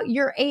 Think about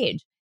your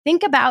age.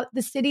 Think about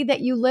the city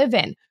that you live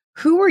in.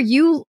 Who are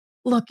you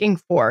looking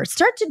for?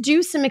 Start to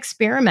do some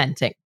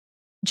experimenting.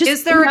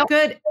 Is there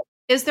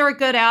a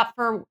good app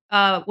for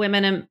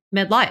women in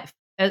midlife?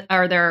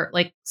 Are there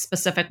like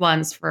specific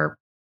ones for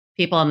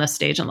people in this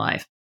stage in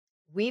life?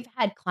 We've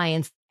had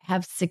clients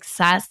have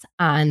success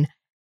on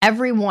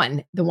every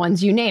one, the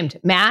ones you named: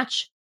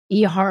 Match,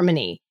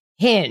 eHarmony,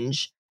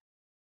 Hinge,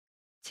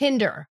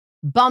 Tinder,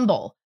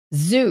 Bumble,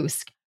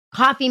 Zeus,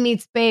 Coffee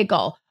Meets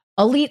Bagel,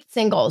 Elite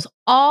Singles,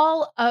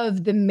 all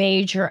of the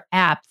major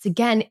apps.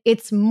 Again,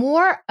 it's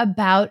more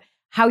about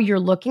how you're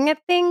looking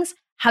at things,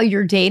 how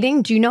you're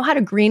dating. Do you know how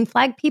to green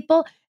flag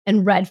people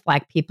and red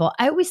flag people?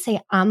 I always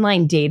say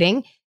online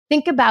dating,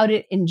 think about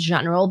it in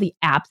general, the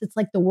apps. It's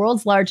like the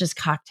world's largest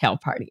cocktail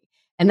party.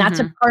 And that's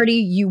a party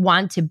you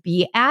want to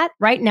be at.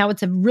 Right now,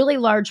 it's a really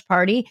large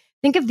party.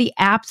 Think of the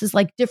apps as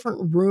like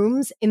different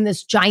rooms in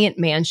this giant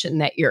mansion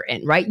that you're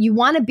in, right? You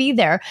want to be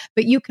there,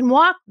 but you can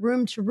walk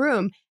room to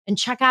room and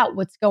check out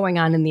what's going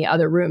on in the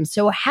other rooms.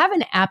 So have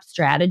an app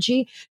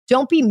strategy.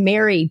 Don't be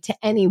married to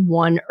any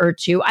 1 or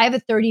 2. I have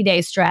a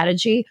 30-day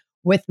strategy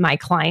with my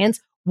clients.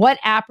 What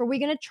app are we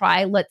going to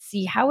try? Let's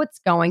see how it's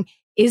going.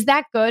 Is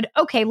that good?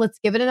 Okay, let's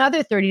give it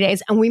another 30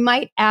 days. And we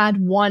might add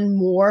 1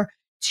 more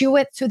to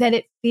it so that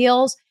it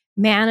feels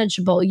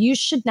manageable. You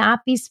should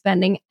not be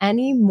spending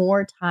any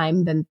more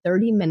time than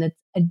 30 minutes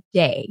a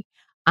day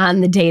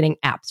on the dating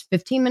apps.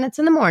 15 minutes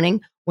in the morning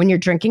when you're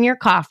drinking your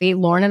coffee.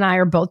 Lauren and I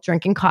are both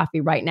drinking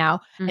coffee right now.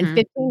 And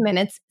 15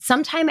 minutes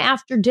sometime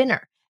after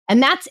dinner.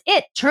 And that's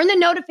it. Turn the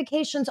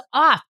notifications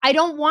off. I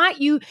don't want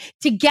you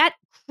to get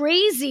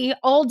crazy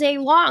all day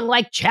long.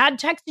 Like Chad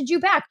texted you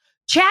back.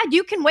 Chad,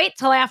 you can wait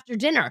till after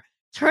dinner.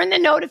 Turn the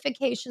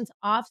notifications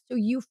off so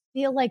you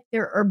feel like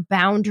there are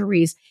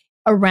boundaries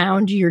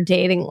around your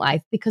dating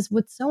life, because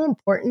what's so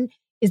important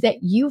is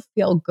that you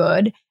feel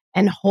good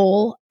and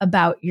whole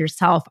about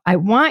yourself. I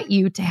want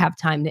you to have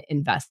time to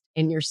invest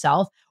in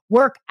yourself,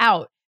 work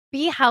out,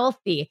 be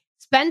healthy,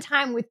 spend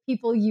time with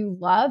people you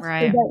love so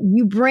Right. that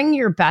you bring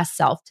your best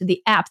self to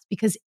the apps.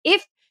 Because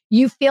if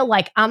you feel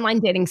like online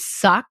dating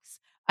sucks,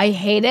 I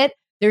hate it,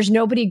 there's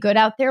nobody good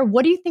out there,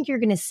 what do you think you're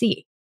going to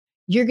see?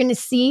 You're going to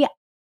see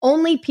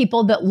only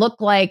people that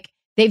look like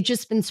they've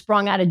just been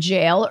sprung out of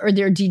jail or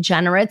they're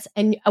degenerates.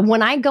 And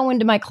when I go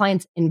into my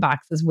clients'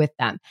 inboxes with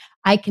them,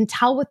 I can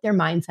tell what their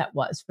mindset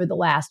was for the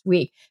last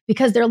week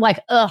because they're like,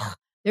 ugh,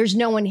 there's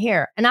no one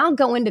here. And I'll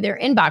go into their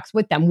inbox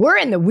with them. We're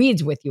in the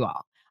weeds with you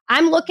all.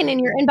 I'm looking in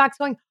your inbox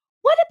going,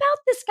 what about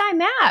this guy,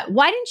 Matt?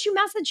 Why didn't you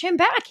message him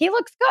back? He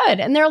looks good.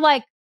 And they're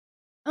like,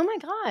 oh my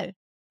God,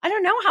 I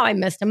don't know how I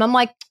missed him. I'm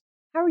like,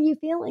 how are you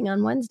feeling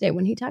on Wednesday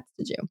when he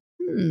texted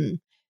you?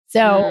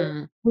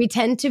 So we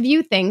tend to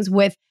view things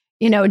with,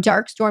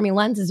 dark, stormy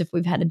lenses if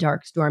we've had a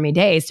dark, stormy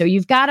day. So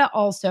you've got to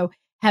also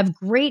have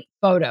great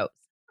photos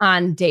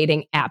on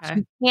dating apps. Okay.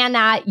 You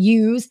cannot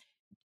use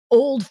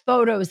old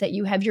photos that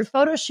you have. Your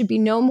photos should be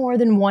no more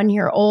than 1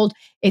 year old.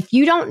 If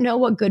you don't know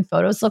what good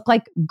photos look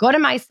like, go to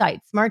my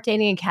site,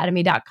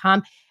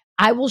 smartdatingacademy.com.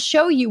 I will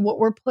show you what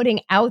we're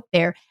putting out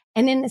there.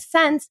 And in a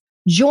sense,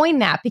 join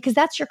that because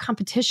that's your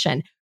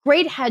competition.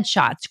 Great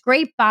headshots,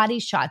 great body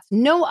shots,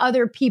 no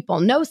other people,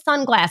 no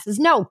sunglasses,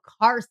 no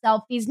car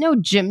selfies, no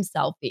gym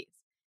selfies.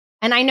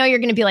 And I know you're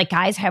going to be like,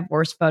 guys have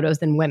worse photos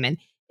than women.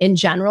 In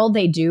general,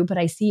 they do, but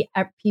I see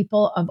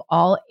people of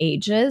all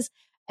ages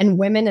and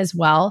women as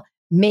well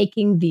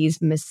making these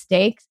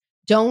mistakes.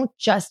 Don't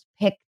just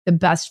pick the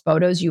best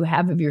photos you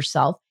have of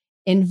yourself.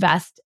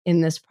 Invest in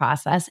this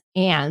process.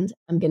 And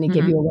I'm going to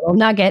give you a little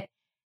nugget.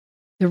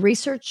 The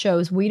research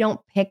shows we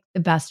don't pick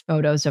the best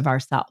photos of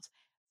ourselves.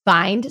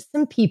 Find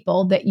some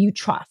people that you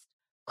trust.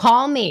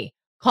 Call me,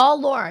 call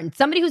Lauren,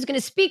 somebody who's going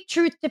to speak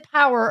truth to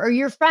power, or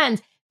your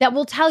friends that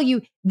will tell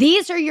you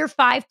these are your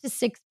 5 to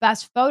 6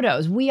 best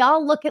photos. We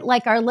all look at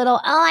like our little,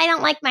 I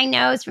don't like my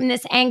nose from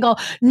this angle.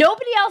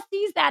 Nobody else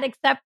sees that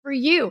except for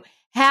you.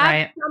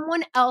 Have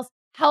someone else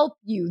help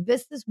you.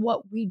 This is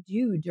what we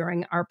do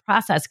during our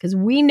process because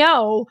we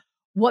know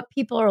what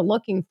people are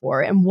looking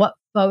for and what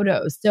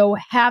photos. So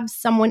have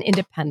someone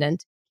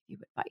independent give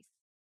you advice.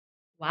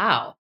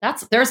 Wow.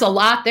 There's a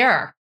lot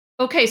there.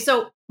 Okay.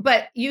 So,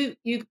 but you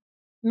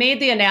made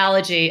the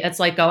analogy. It's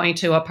like going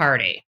to a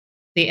party,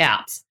 the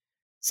apps.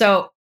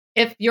 So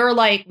if you're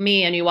like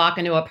me and you walk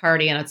into a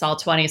party and it's all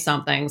 20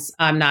 somethings,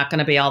 I'm not going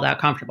to be all that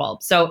comfortable.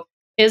 So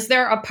is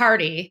there a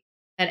party,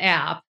 an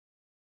app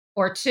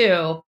or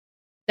two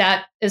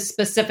that is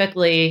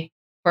specifically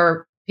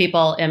for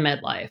people in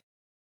midlife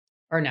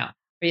or no?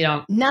 Or you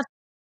don't?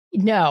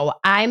 No,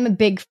 I'm a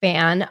big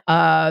fan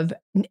of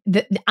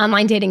the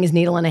online dating is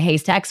needle in a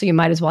haystack. So you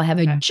might as well have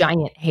a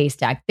giant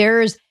haystack.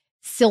 There's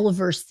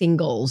silver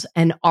singles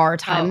and our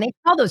time. They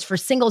call those for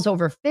singles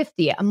over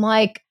 50. I'm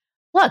like,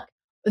 look,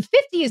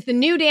 50 is the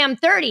new damn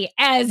 30,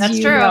 as That's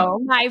you true. know,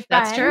 my friend.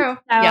 That's true.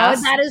 So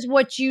yes. That is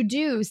what you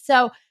do.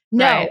 So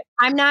no,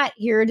 I'm not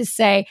here to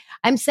say,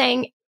 I'm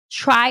saying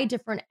try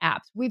different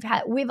apps. We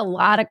have a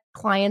lot of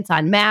clients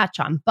on Match,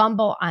 on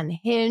Bumble, on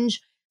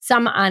Hinge,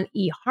 some on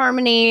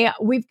eHarmony.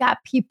 We've got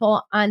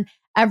people on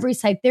every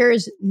site. There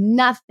is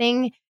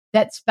nothing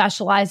that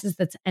specializes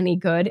that's any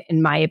good,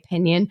 in my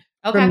opinion,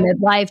 for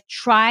midlife.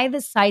 Try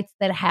the sites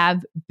that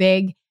have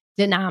big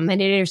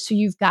denominators so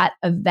you've got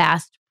a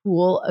vast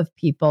pool of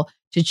people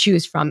to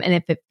choose from. And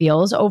if it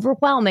feels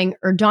overwhelming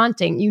or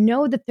daunting, you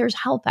know that there's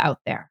help out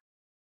there.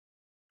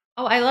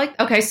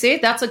 Oh, see,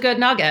 that's a good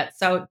nugget.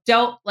 So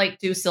don't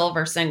do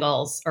silver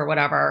singles or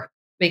whatever,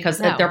 because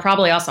they're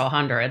probably also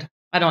 100.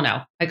 I don't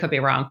know. I could be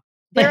wrong.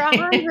 They're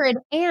 100.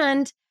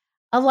 And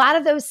a lot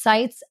of those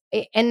sites,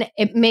 and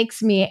it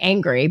makes me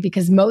angry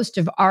because most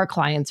of our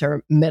clients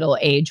are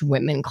middle-aged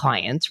women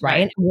clients,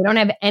 right? We don't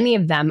have any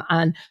of them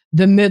on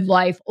the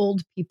midlife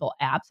old people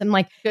apps. I'm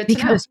like,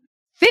 because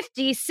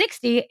 50,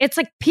 60, it's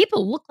like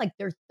people look like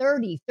they're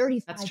 30,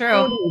 35, That's true.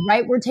 40,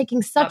 right? We're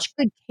taking such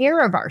good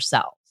care of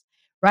ourselves,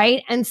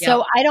 right? And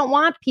so I don't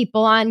want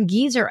people on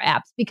geezer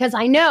apps because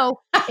I know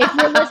if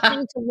you're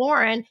listening to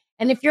Lauren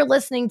and if you're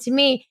listening to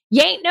me,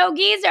 you ain't no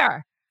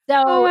geezer.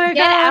 So get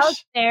out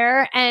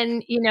there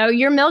and,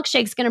 your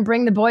milkshake's going to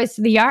bring the boys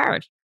to the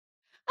yard.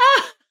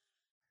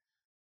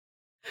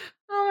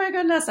 Oh my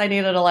goodness. I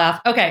needed a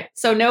laugh. Okay.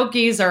 So no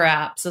geezer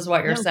apps is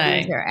what you're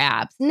saying. Geezer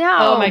apps. No.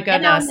 Oh my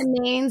goodness. Get on the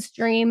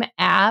mainstream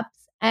apps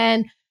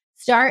and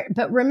start.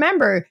 But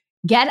remember,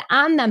 get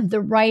on them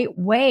the right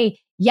way.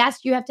 Yes,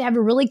 you have to have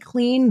a really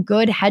clean,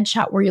 good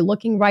headshot where you're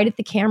looking right at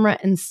the camera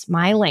and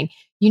smiling.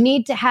 You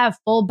need to have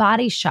full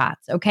body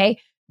shots. Okay.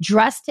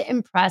 Dress to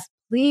impress.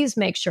 Please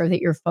make sure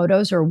that your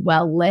photos are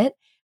well lit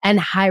and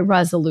high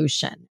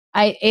resolution.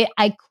 I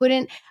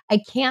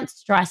can't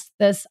stress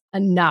this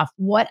enough.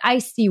 What I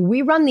see,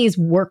 we run these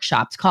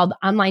workshops called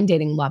Online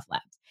Dating Love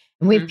Labs,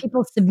 and we have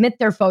people submit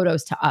their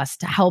photos to us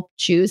to help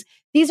choose.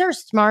 These are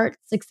smart,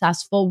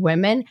 successful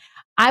women.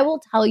 I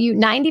will tell you,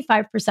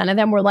 95% of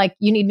them were like,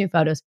 you need new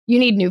photos. You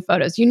need new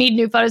photos. You need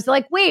new photos. They're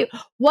like, wait,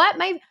 what?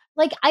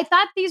 like, I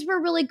thought these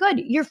were really good.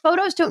 Your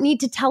photos don't need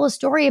to tell a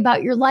story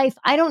about your life.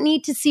 I don't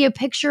need to see a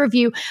picture of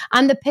you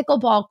on the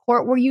pickleball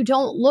court where you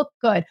don't look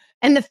good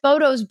and the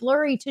photo's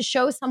blurry to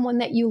show someone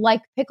that you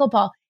like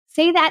pickleball.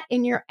 Say that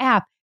in your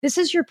app. This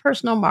is your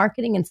personal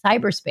marketing in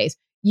cyberspace.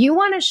 You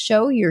want to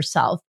show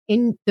yourself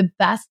in the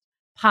best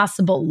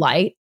possible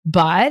light,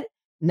 but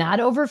not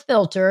over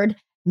filtered,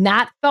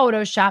 not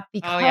Photoshop,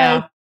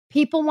 because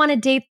people want to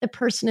date the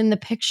person in the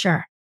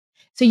picture.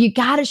 So you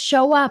got to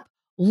show up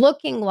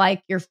looking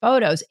like your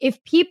photos.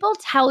 If people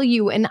tell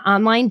you in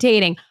online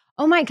dating,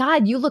 oh my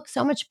God, you look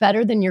so much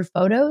better than your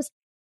photos,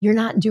 you're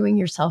not doing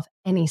yourself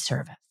any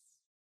service.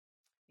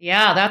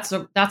 Yeah, that's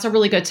a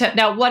really good tip.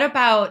 Now, what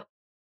about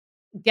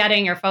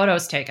getting your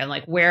photos taken?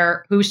 Like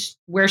where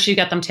should you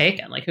get them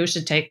taken? Like who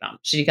should take them?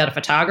 Should you get a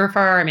photographer?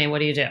 I mean, what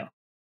do you do?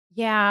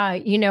 Yeah,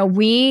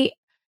 we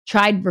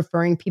tried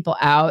referring people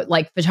out,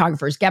 like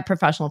photographers, get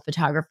professional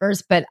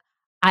photographers, but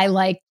I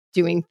like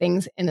doing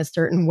things in a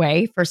certain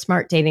way for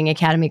Smart Dating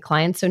Academy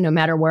clients. So no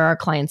matter where our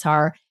clients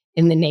are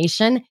in the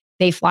nation,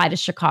 they fly to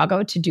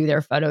Chicago to do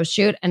their photo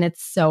shoot. And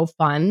it's so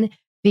fun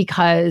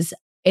because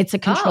it's a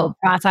controlled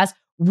process.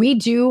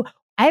 I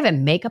have a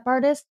makeup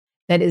artist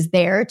that is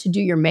there to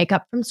do your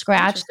makeup from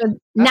scratch. So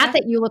not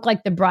that you look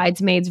like the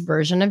bridesmaid's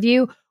version of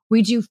you.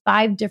 We do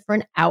 5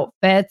 different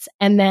outfits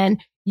and then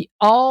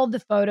all the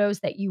photos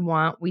that you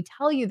want. We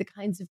tell you the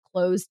kinds of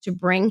clothes to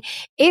bring.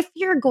 If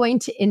you're going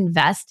to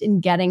invest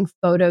in getting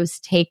photos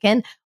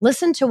taken,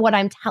 listen to what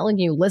I'm telling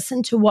you.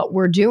 Listen to what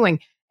we're doing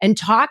and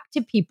talk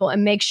to people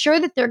and make sure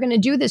that they're going to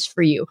do this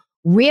for you.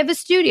 We have a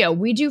studio.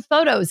 We do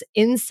photos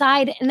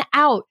inside and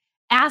out.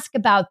 Ask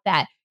about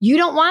that. You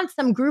don't want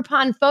some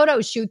Groupon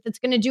photo shoot that's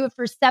going to do it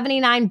for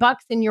 $79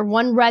 in your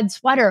one red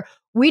sweater.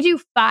 We do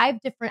 5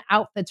 different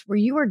outfits where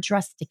you are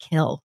dressed to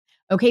kill.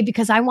 Okay,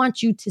 because I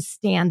want you to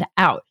stand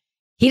out.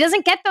 He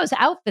doesn't get those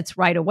outfits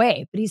right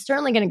away, but he's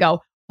certainly going to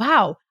go,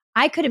 wow,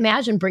 I could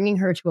imagine bringing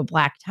her to a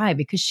black tie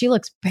because she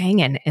looks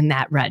banging in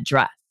that red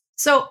dress.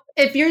 So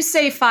if you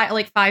say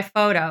 5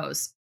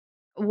 photos,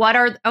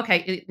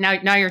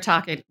 now you're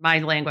talking my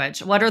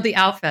language. What are the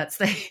outfits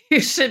that you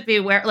should be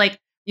wearing? Like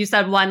you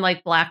said, one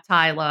like black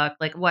tie look.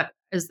 Like what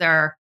is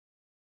there?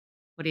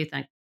 What do you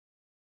think?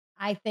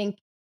 I think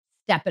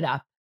step it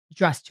up,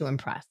 dress to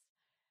impress.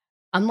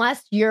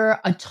 Unless you're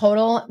a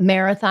total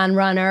marathon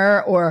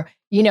runner or,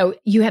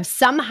 you have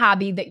some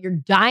hobby that you're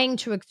dying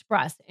to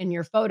express in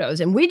your photos.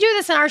 And we do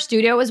this in our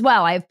studio as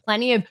well. I have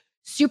plenty of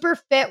super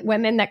fit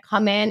women that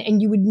come in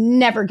and you would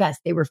never guess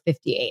they were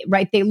 58,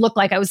 right? They look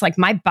like, I was like,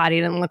 my body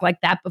didn't look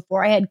like that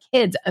before I had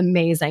kids.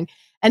 Amazing.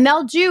 And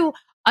they'll do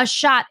a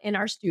shot in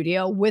our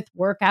studio with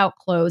workout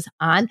clothes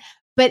on.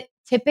 But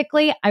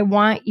typically I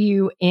want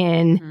you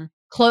in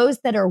clothes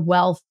that are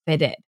well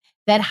fitted,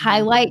 that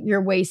highlight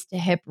your waist to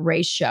hip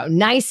ratio,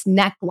 nice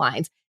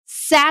necklines,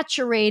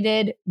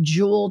 saturated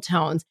jewel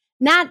tones,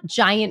 not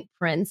giant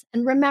prints.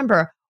 And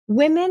remember,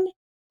 women,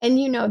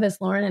 and you know this,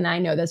 Lauren, and I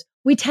know this,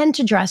 we tend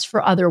to dress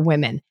for other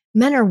women.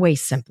 Men are way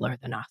simpler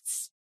than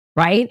us,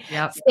 right?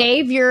 Yep.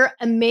 Save your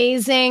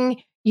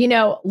amazing,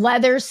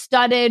 leather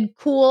studded,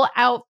 cool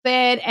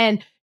outfit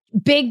and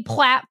big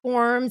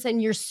platforms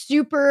and your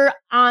super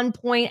on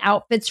point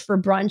outfits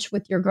for brunch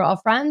with your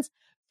girlfriends.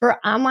 For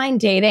online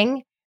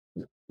dating,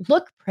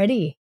 look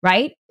pretty,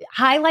 right?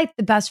 Highlight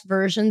the best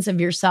versions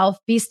of yourself.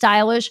 Be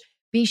stylish,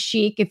 be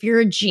chic. If you're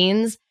a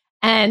jeans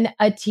and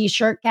a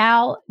t-shirt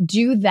gal,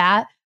 do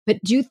that,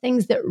 but do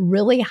things that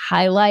really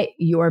highlight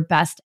your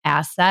best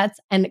assets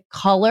and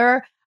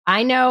color.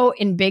 I know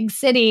in big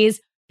cities,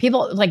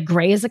 people like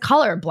gray is a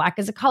color, black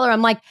is a color.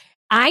 I'm like,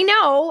 I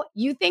know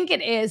you think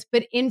it is,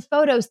 but in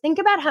photos, think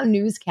about how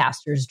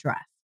newscasters dress,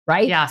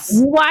 right? Yes,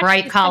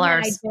 bright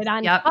colors. I did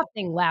on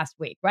Puffing last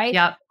week, right?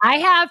 Yep. I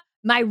have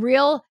my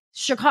real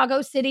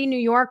Chicago City, New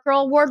York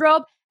girl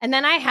wardrobe. And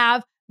then I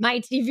have my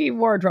TV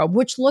wardrobe,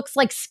 which looks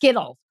like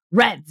Skittles,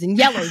 reds and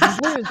yellows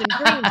and blues and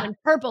greens and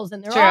purples.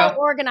 And they're all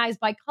organized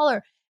by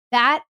color.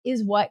 That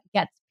is what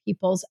gets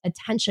people's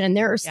attention. And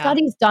there are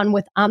studies done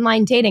with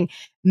online dating.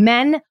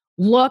 Men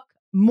look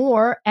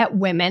more at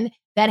women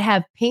that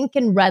have pink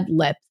and red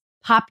lips,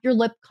 pop your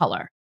lip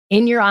color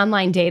in your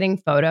online dating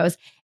photos,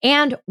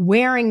 and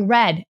wearing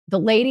red. The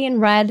lady in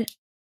red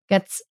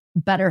gets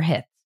better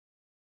hits.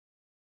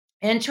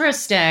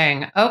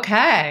 Interesting.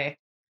 Okay.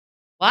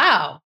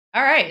 Wow.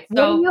 All right.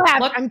 So what do you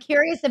have? I'm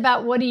curious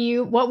about do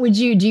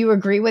you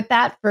agree with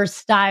that for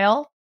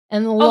style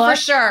and look? Oh, for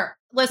sure.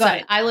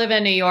 Listen, I live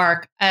in New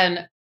York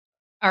and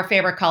our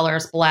favorite color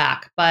is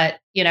black, but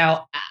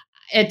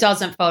it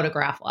doesn't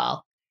photograph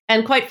well.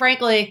 And quite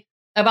frankly,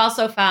 I've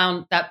also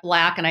found that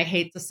black, and I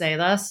hate to say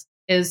this,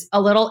 is a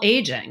little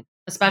aging,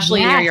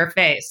 especially near your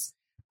face.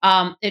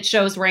 It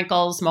shows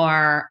wrinkles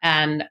more.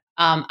 And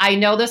I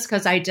know this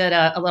because I did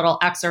a little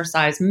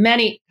exercise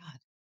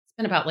it's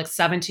been about like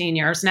 17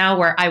 years now,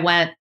 where I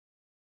went,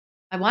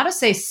 I want to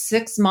say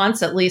 6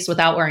 months at least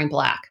without wearing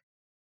black.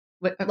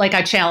 Like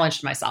I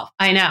challenged myself.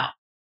 I know.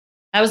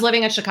 I was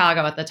living in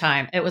Chicago at the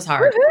time. It was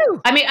hard.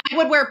 Woo-hoo! I mean,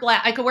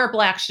 I could wear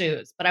black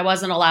shoes, but I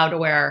wasn't allowed to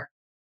wear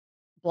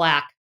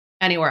black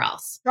anywhere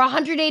else. For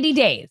 180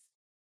 days.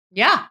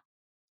 Yeah.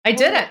 I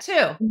did it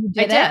too. You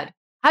did I did.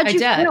 How'd you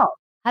feel?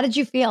 How did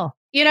you feel?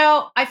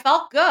 I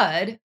felt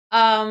good.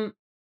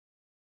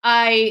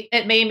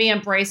 It made me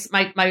embrace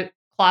my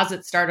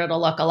closet started to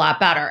look a lot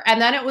better. And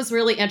then it was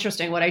really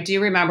interesting. What I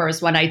do remember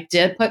is when I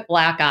did put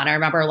black on, I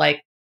remember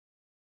like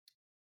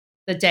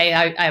the day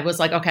I was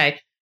like, okay,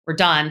 we're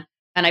done.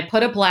 And I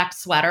put a black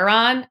sweater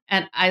on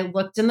and I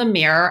looked in the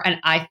mirror and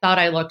I thought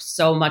I looked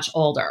so much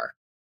older.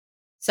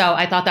 So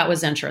I thought that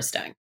was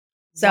interesting.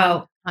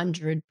 So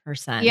 100%.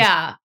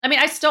 Yeah. I mean,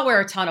 I still wear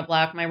a ton of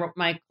black.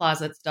 My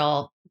closet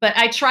still, but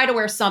I try to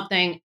wear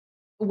something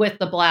with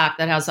the black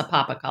that has a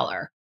pop of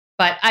color.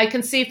 But I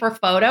can see for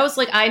photos,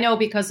 like I know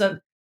because of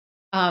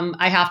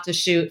I have to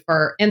shoot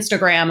for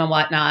Instagram and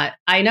whatnot.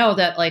 I know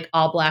that like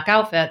all black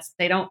outfits,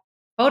 they don't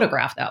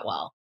photograph that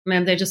well. I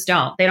mean, they just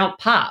don't. They don't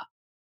pop.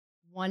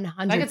 100%.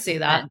 I could see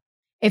that.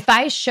 If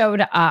I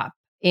showed up,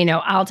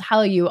 I'll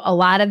tell you, a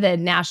lot of the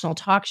national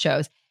talk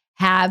shows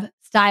have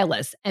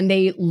stylists and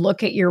they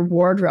look at your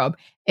wardrobe.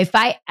 If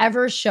I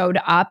ever showed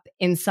up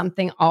in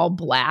something all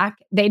black,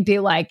 they'd be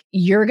like,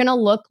 you're going to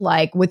look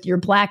like with your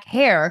black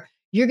hair,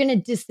 you're going to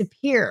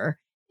disappear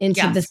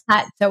into the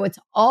set. So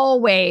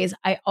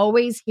I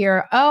always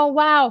hear, oh,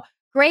 wow,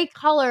 great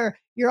color.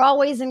 You're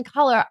always in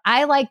color.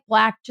 I like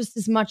black just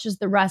as much as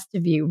the rest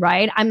of you,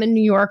 right? I'm a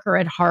New Yorker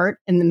at heart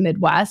in the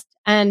Midwest.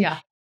 And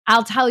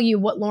I'll tell you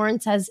what Lauren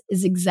says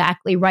is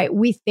exactly right.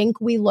 We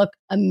think we look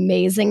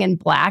amazing in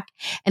black.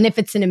 And if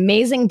it's an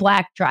amazing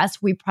black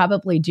dress, we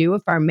probably do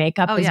if our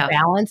makeup is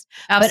balanced.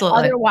 Absolutely.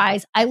 But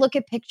otherwise, I look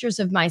at pictures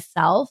of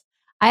myself.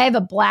 I have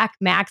a black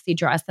maxi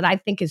dress that I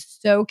think is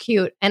so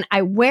cute and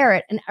I wear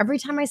it. And every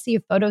time I see a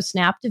photo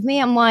snapped of me,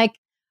 I'm like,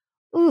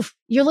 oof,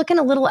 you're looking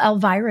a little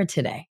Elvira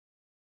today.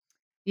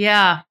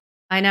 Yeah,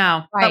 I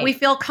know. Right. But we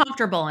feel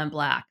comfortable in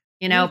black.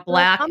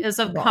 Black is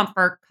a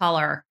comfort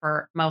color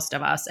for most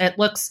of us. It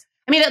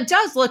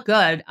does look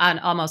good on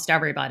almost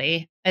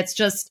everybody. It's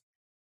just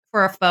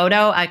for a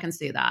photo, I can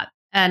see that.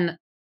 And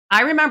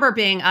I remember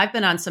I've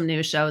been on some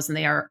news shows and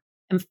they are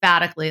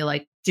emphatically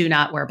like, do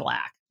not wear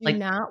black. Do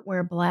not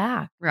wear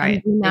black.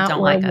 Right. Do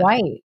not wear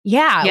white.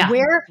 Yeah.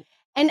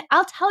 And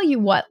I'll tell you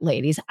what,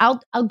 ladies,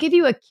 I'll give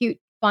you a cute,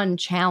 fun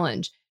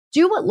challenge.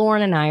 Do what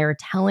Lauren and I are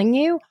telling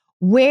you.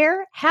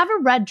 Have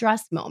a red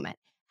dress moment.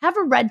 Have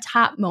a red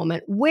top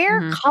moment,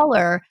 wear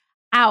color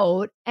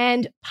out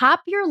and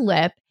pop your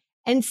lip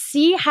and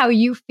see how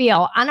you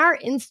feel. On our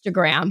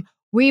Instagram,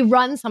 we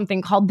run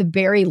something called the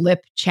Berry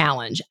Lip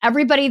Challenge.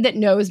 Everybody that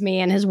knows me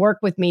and has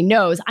worked with me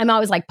knows I'm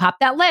always like, pop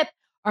that lip.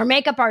 Our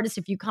makeup artist,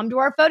 if you come to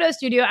our photo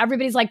studio,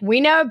 everybody's like, we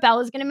know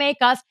Bella's going to make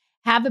us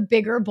have a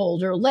bigger,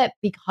 bolder lip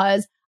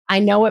because I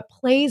know it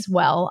plays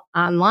well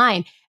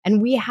online. And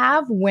we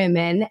have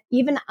women,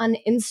 even on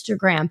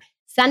Instagram,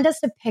 send us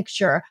a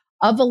picture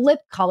of a lip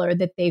color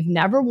that they've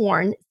never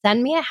worn.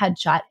 Send me a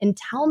headshot and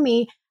tell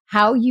me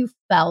how you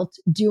felt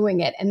doing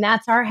it. And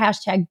that's our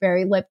hashtag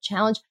Berry Lip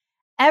Challenge.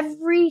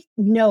 Every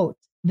note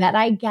that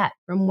I get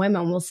from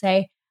women will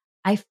say,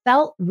 I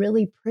felt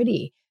really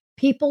pretty.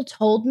 People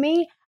told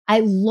me I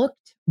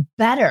looked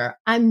better.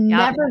 I'm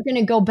never going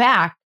to go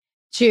back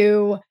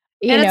to,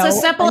 and it's as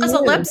simple as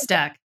a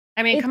lipstick.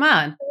 I mean, come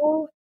on.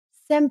 So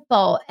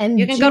simple. And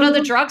you can go to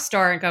the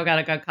drugstore and go get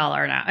a good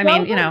color now. I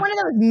mean, one of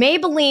those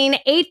Maybelline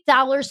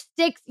 $8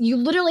 sticks. You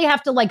literally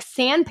have to like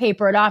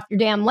sandpaper it off your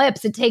damn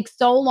lips. It takes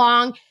so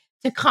long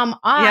to come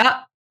off. Yep.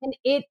 And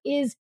it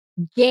is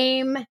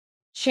game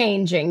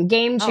changing.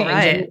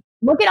 Right.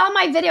 Look at all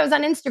my videos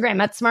on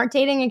Instagram at Smart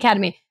Dating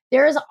Academy.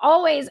 There is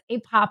always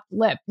a popped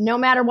lip, no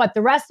matter what.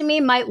 The rest of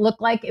me might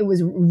look like it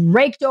was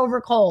raked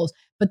over coals,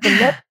 but the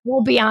lip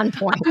will be on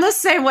point. I'm the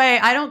same way.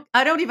 I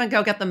don't even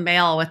go get the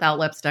mail without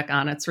lipstick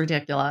on. It's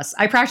ridiculous.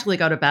 I practically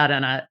go to bed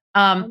in it.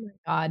 Oh my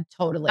God,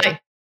 totally.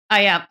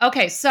 I am.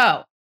 Okay,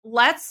 so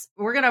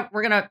we're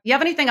gonna. You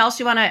have anything else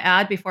you want to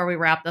add before we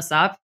wrap this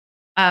up?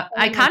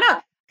 I kind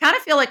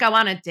of feel like I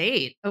want to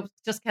date. Oh,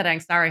 just kidding.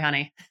 Sorry,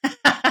 honey.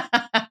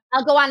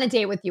 I'll go on a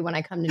date with you when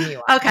I come to New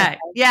York. Okay.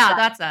 Yeah,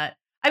 that's it.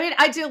 I mean,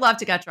 I do love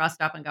to get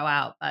dressed up and go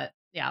out, but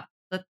yeah.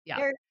 What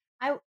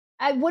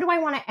do I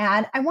want to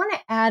add? I want to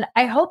add,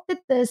 I hope that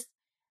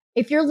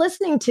if you're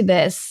listening to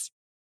this,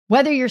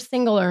 whether you're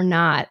single or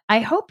not, I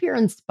hope you're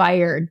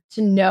inspired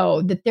to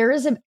know that there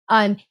is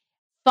a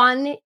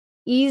fun,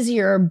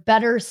 easier,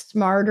 better,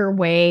 smarter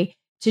way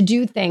to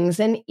do things.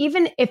 And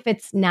even if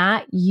it's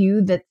not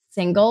you that's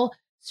single,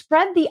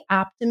 spread the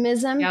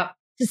optimism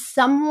to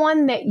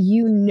someone that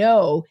you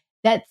know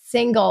that's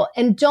single,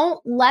 and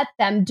don't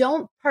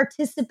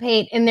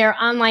participate in their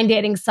online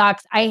dating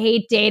sucks. I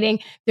hate dating.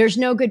 There's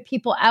no good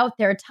people out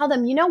there. Tell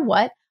them, you know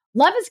what?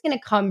 Love is going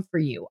to come for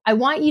you. I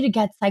want you to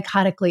get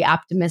psychotically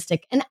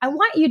optimistic. And I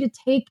want you to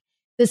take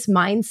this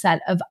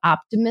mindset of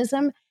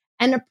optimism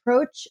and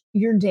approach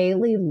your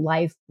daily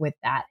life with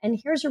that. And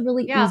here's a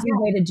really easy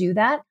way to do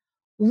that.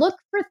 Look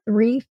for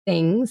 3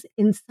 things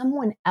in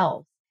someone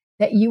else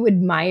that you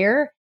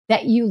admire,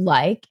 that you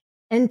like,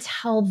 and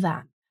tell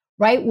them.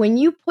 Right? When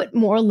you put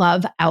more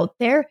love out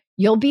there,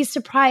 you'll be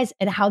surprised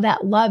at how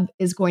that love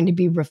is going to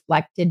be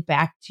reflected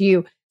back to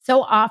you.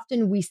 So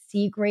often we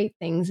see great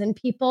things in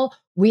people,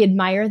 we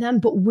admire them,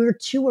 but we're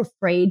too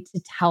afraid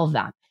to tell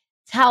them.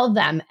 Tell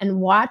them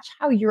and watch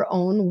how your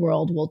own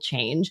world will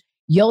change.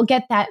 You'll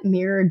get that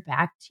mirrored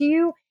back to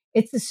you.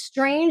 It's a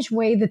strange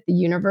way that the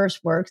universe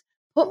works.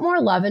 Put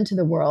more love into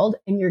the world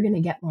and you're going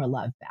to get more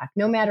love back.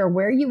 No matter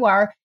where you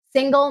are,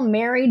 single,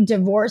 married,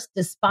 divorced,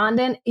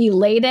 despondent,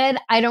 elated,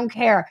 I don't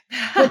care.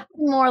 Put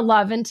more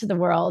love into the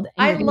world.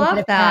 I love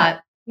that.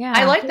 Back. Yeah.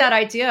 I like that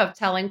idea of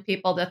telling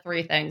people the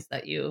 3 things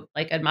that you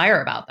like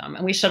admire about them.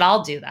 And we should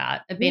all do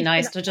that. It'd be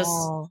nice to just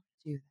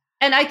do that.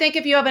 And I think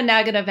if you have a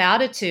negative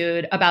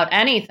attitude about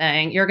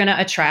anything, you're going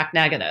to attract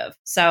negative.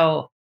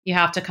 So you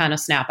have to kind of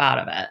snap out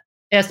of it,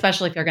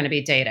 especially if you're going to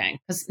be dating,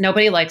 because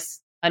nobody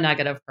likes a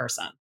negative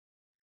person.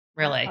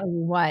 Really.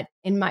 What?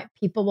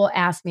 People will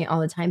ask me all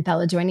the time,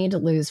 Bella, do I need to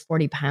lose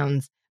 40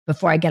 pounds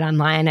before I get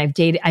online? I've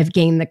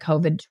gained the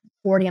COVID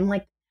 40. I'm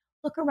like,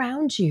 look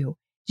around you.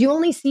 Do you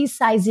only see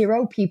size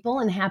 0 people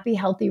in happy,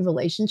 healthy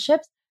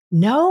relationships?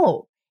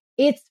 No,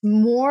 it's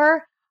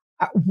more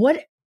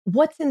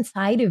what's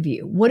inside of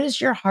you? What does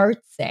your heart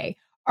say?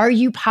 Are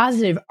you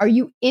positive? Are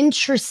you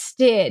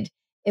interested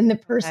in the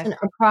person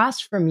across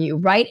from you,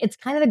 right? It's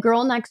kind of the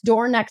girl next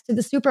door next to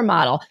the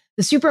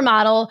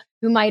supermodel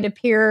who might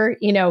appear,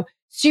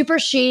 super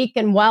chic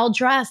and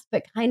well-dressed,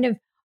 but kind of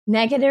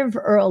negative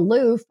or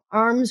aloof,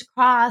 arms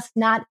crossed,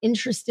 not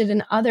interested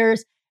in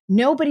others.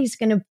 Nobody's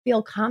going to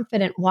feel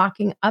confident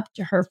walking up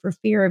to her for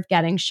fear of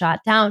getting shot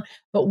down.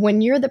 But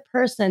when you're the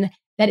person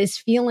that is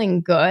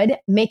feeling good,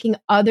 making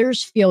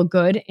others feel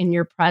good in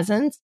your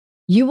presence,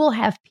 you will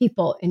have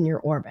people in your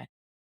orbit.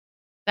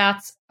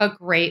 That's a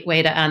great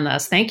way to end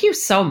this. Thank you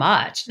so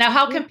much. Now,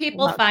 how can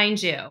people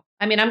find you?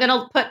 I mean,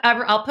 I'll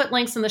put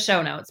links in the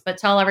show notes, but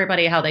tell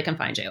everybody how they can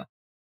find you.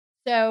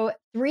 So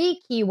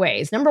 3 key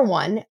ways. Number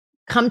 1,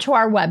 come to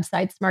our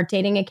website,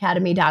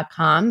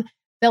 smartdatingacademy.com.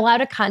 Fill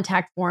out a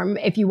contact form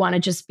if you want to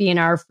just be in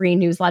our free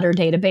newsletter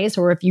database,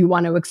 or if you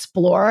want to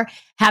explore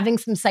having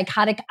some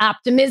psychotic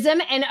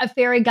optimism and a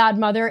fairy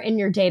godmother in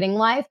your dating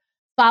life.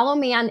 Follow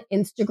me on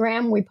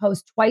Instagram. We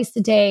post twice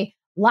a day,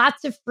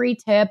 lots of free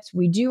tips.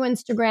 We do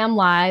Instagram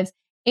lives.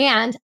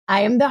 And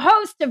I am the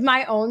host of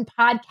my own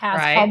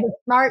podcast called the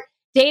Smart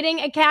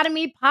Dating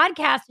Academy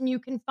Podcast. And you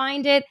can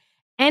find it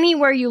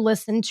anywhere you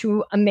listen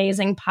to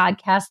amazing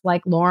podcasts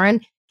like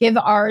Lauren's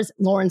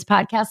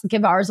podcast,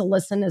 give ours a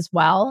listen as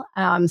well.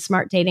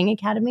 Smart Dating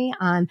Academy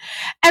on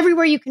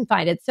everywhere you can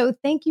find it. So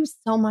thank you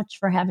so much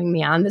for having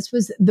me on. This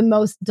was the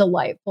most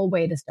delightful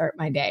way to start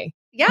my day.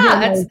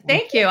 Yeah,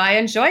 thank you. I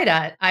enjoyed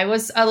it. I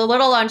was a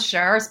little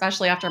unsure,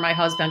 especially after my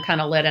husband kind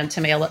of lit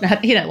into me.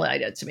 He didn't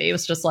lit into me. It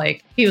was just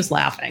like, he was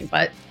laughing.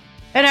 But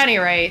at any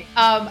rate,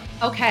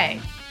 okay.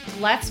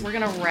 We're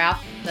going to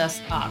wrap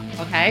this up,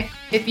 okay?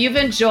 If you've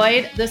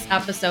enjoyed this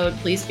episode,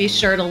 please be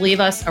sure to leave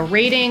us a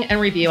rating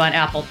and review on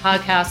Apple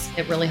Podcasts.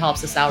 It really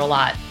helps us out a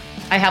lot.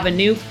 I have a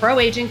new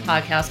pro-aging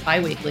podcast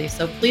bi-weekly,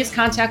 so please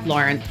contact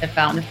Lauren at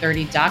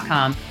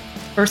fountain30.com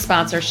for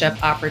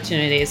sponsorship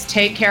opportunities.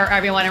 Take care,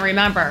 everyone, and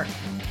remember,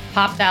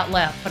 pop that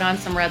lip, put on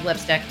some red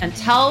lipstick, and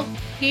tell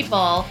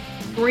people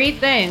 3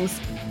 things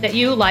that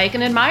you like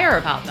and admire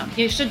about them.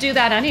 You should do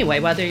that anyway,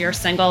 whether you're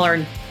single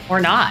or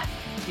not.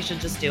 You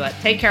should just do it.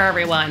 Take care,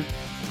 everyone.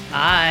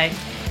 Bye.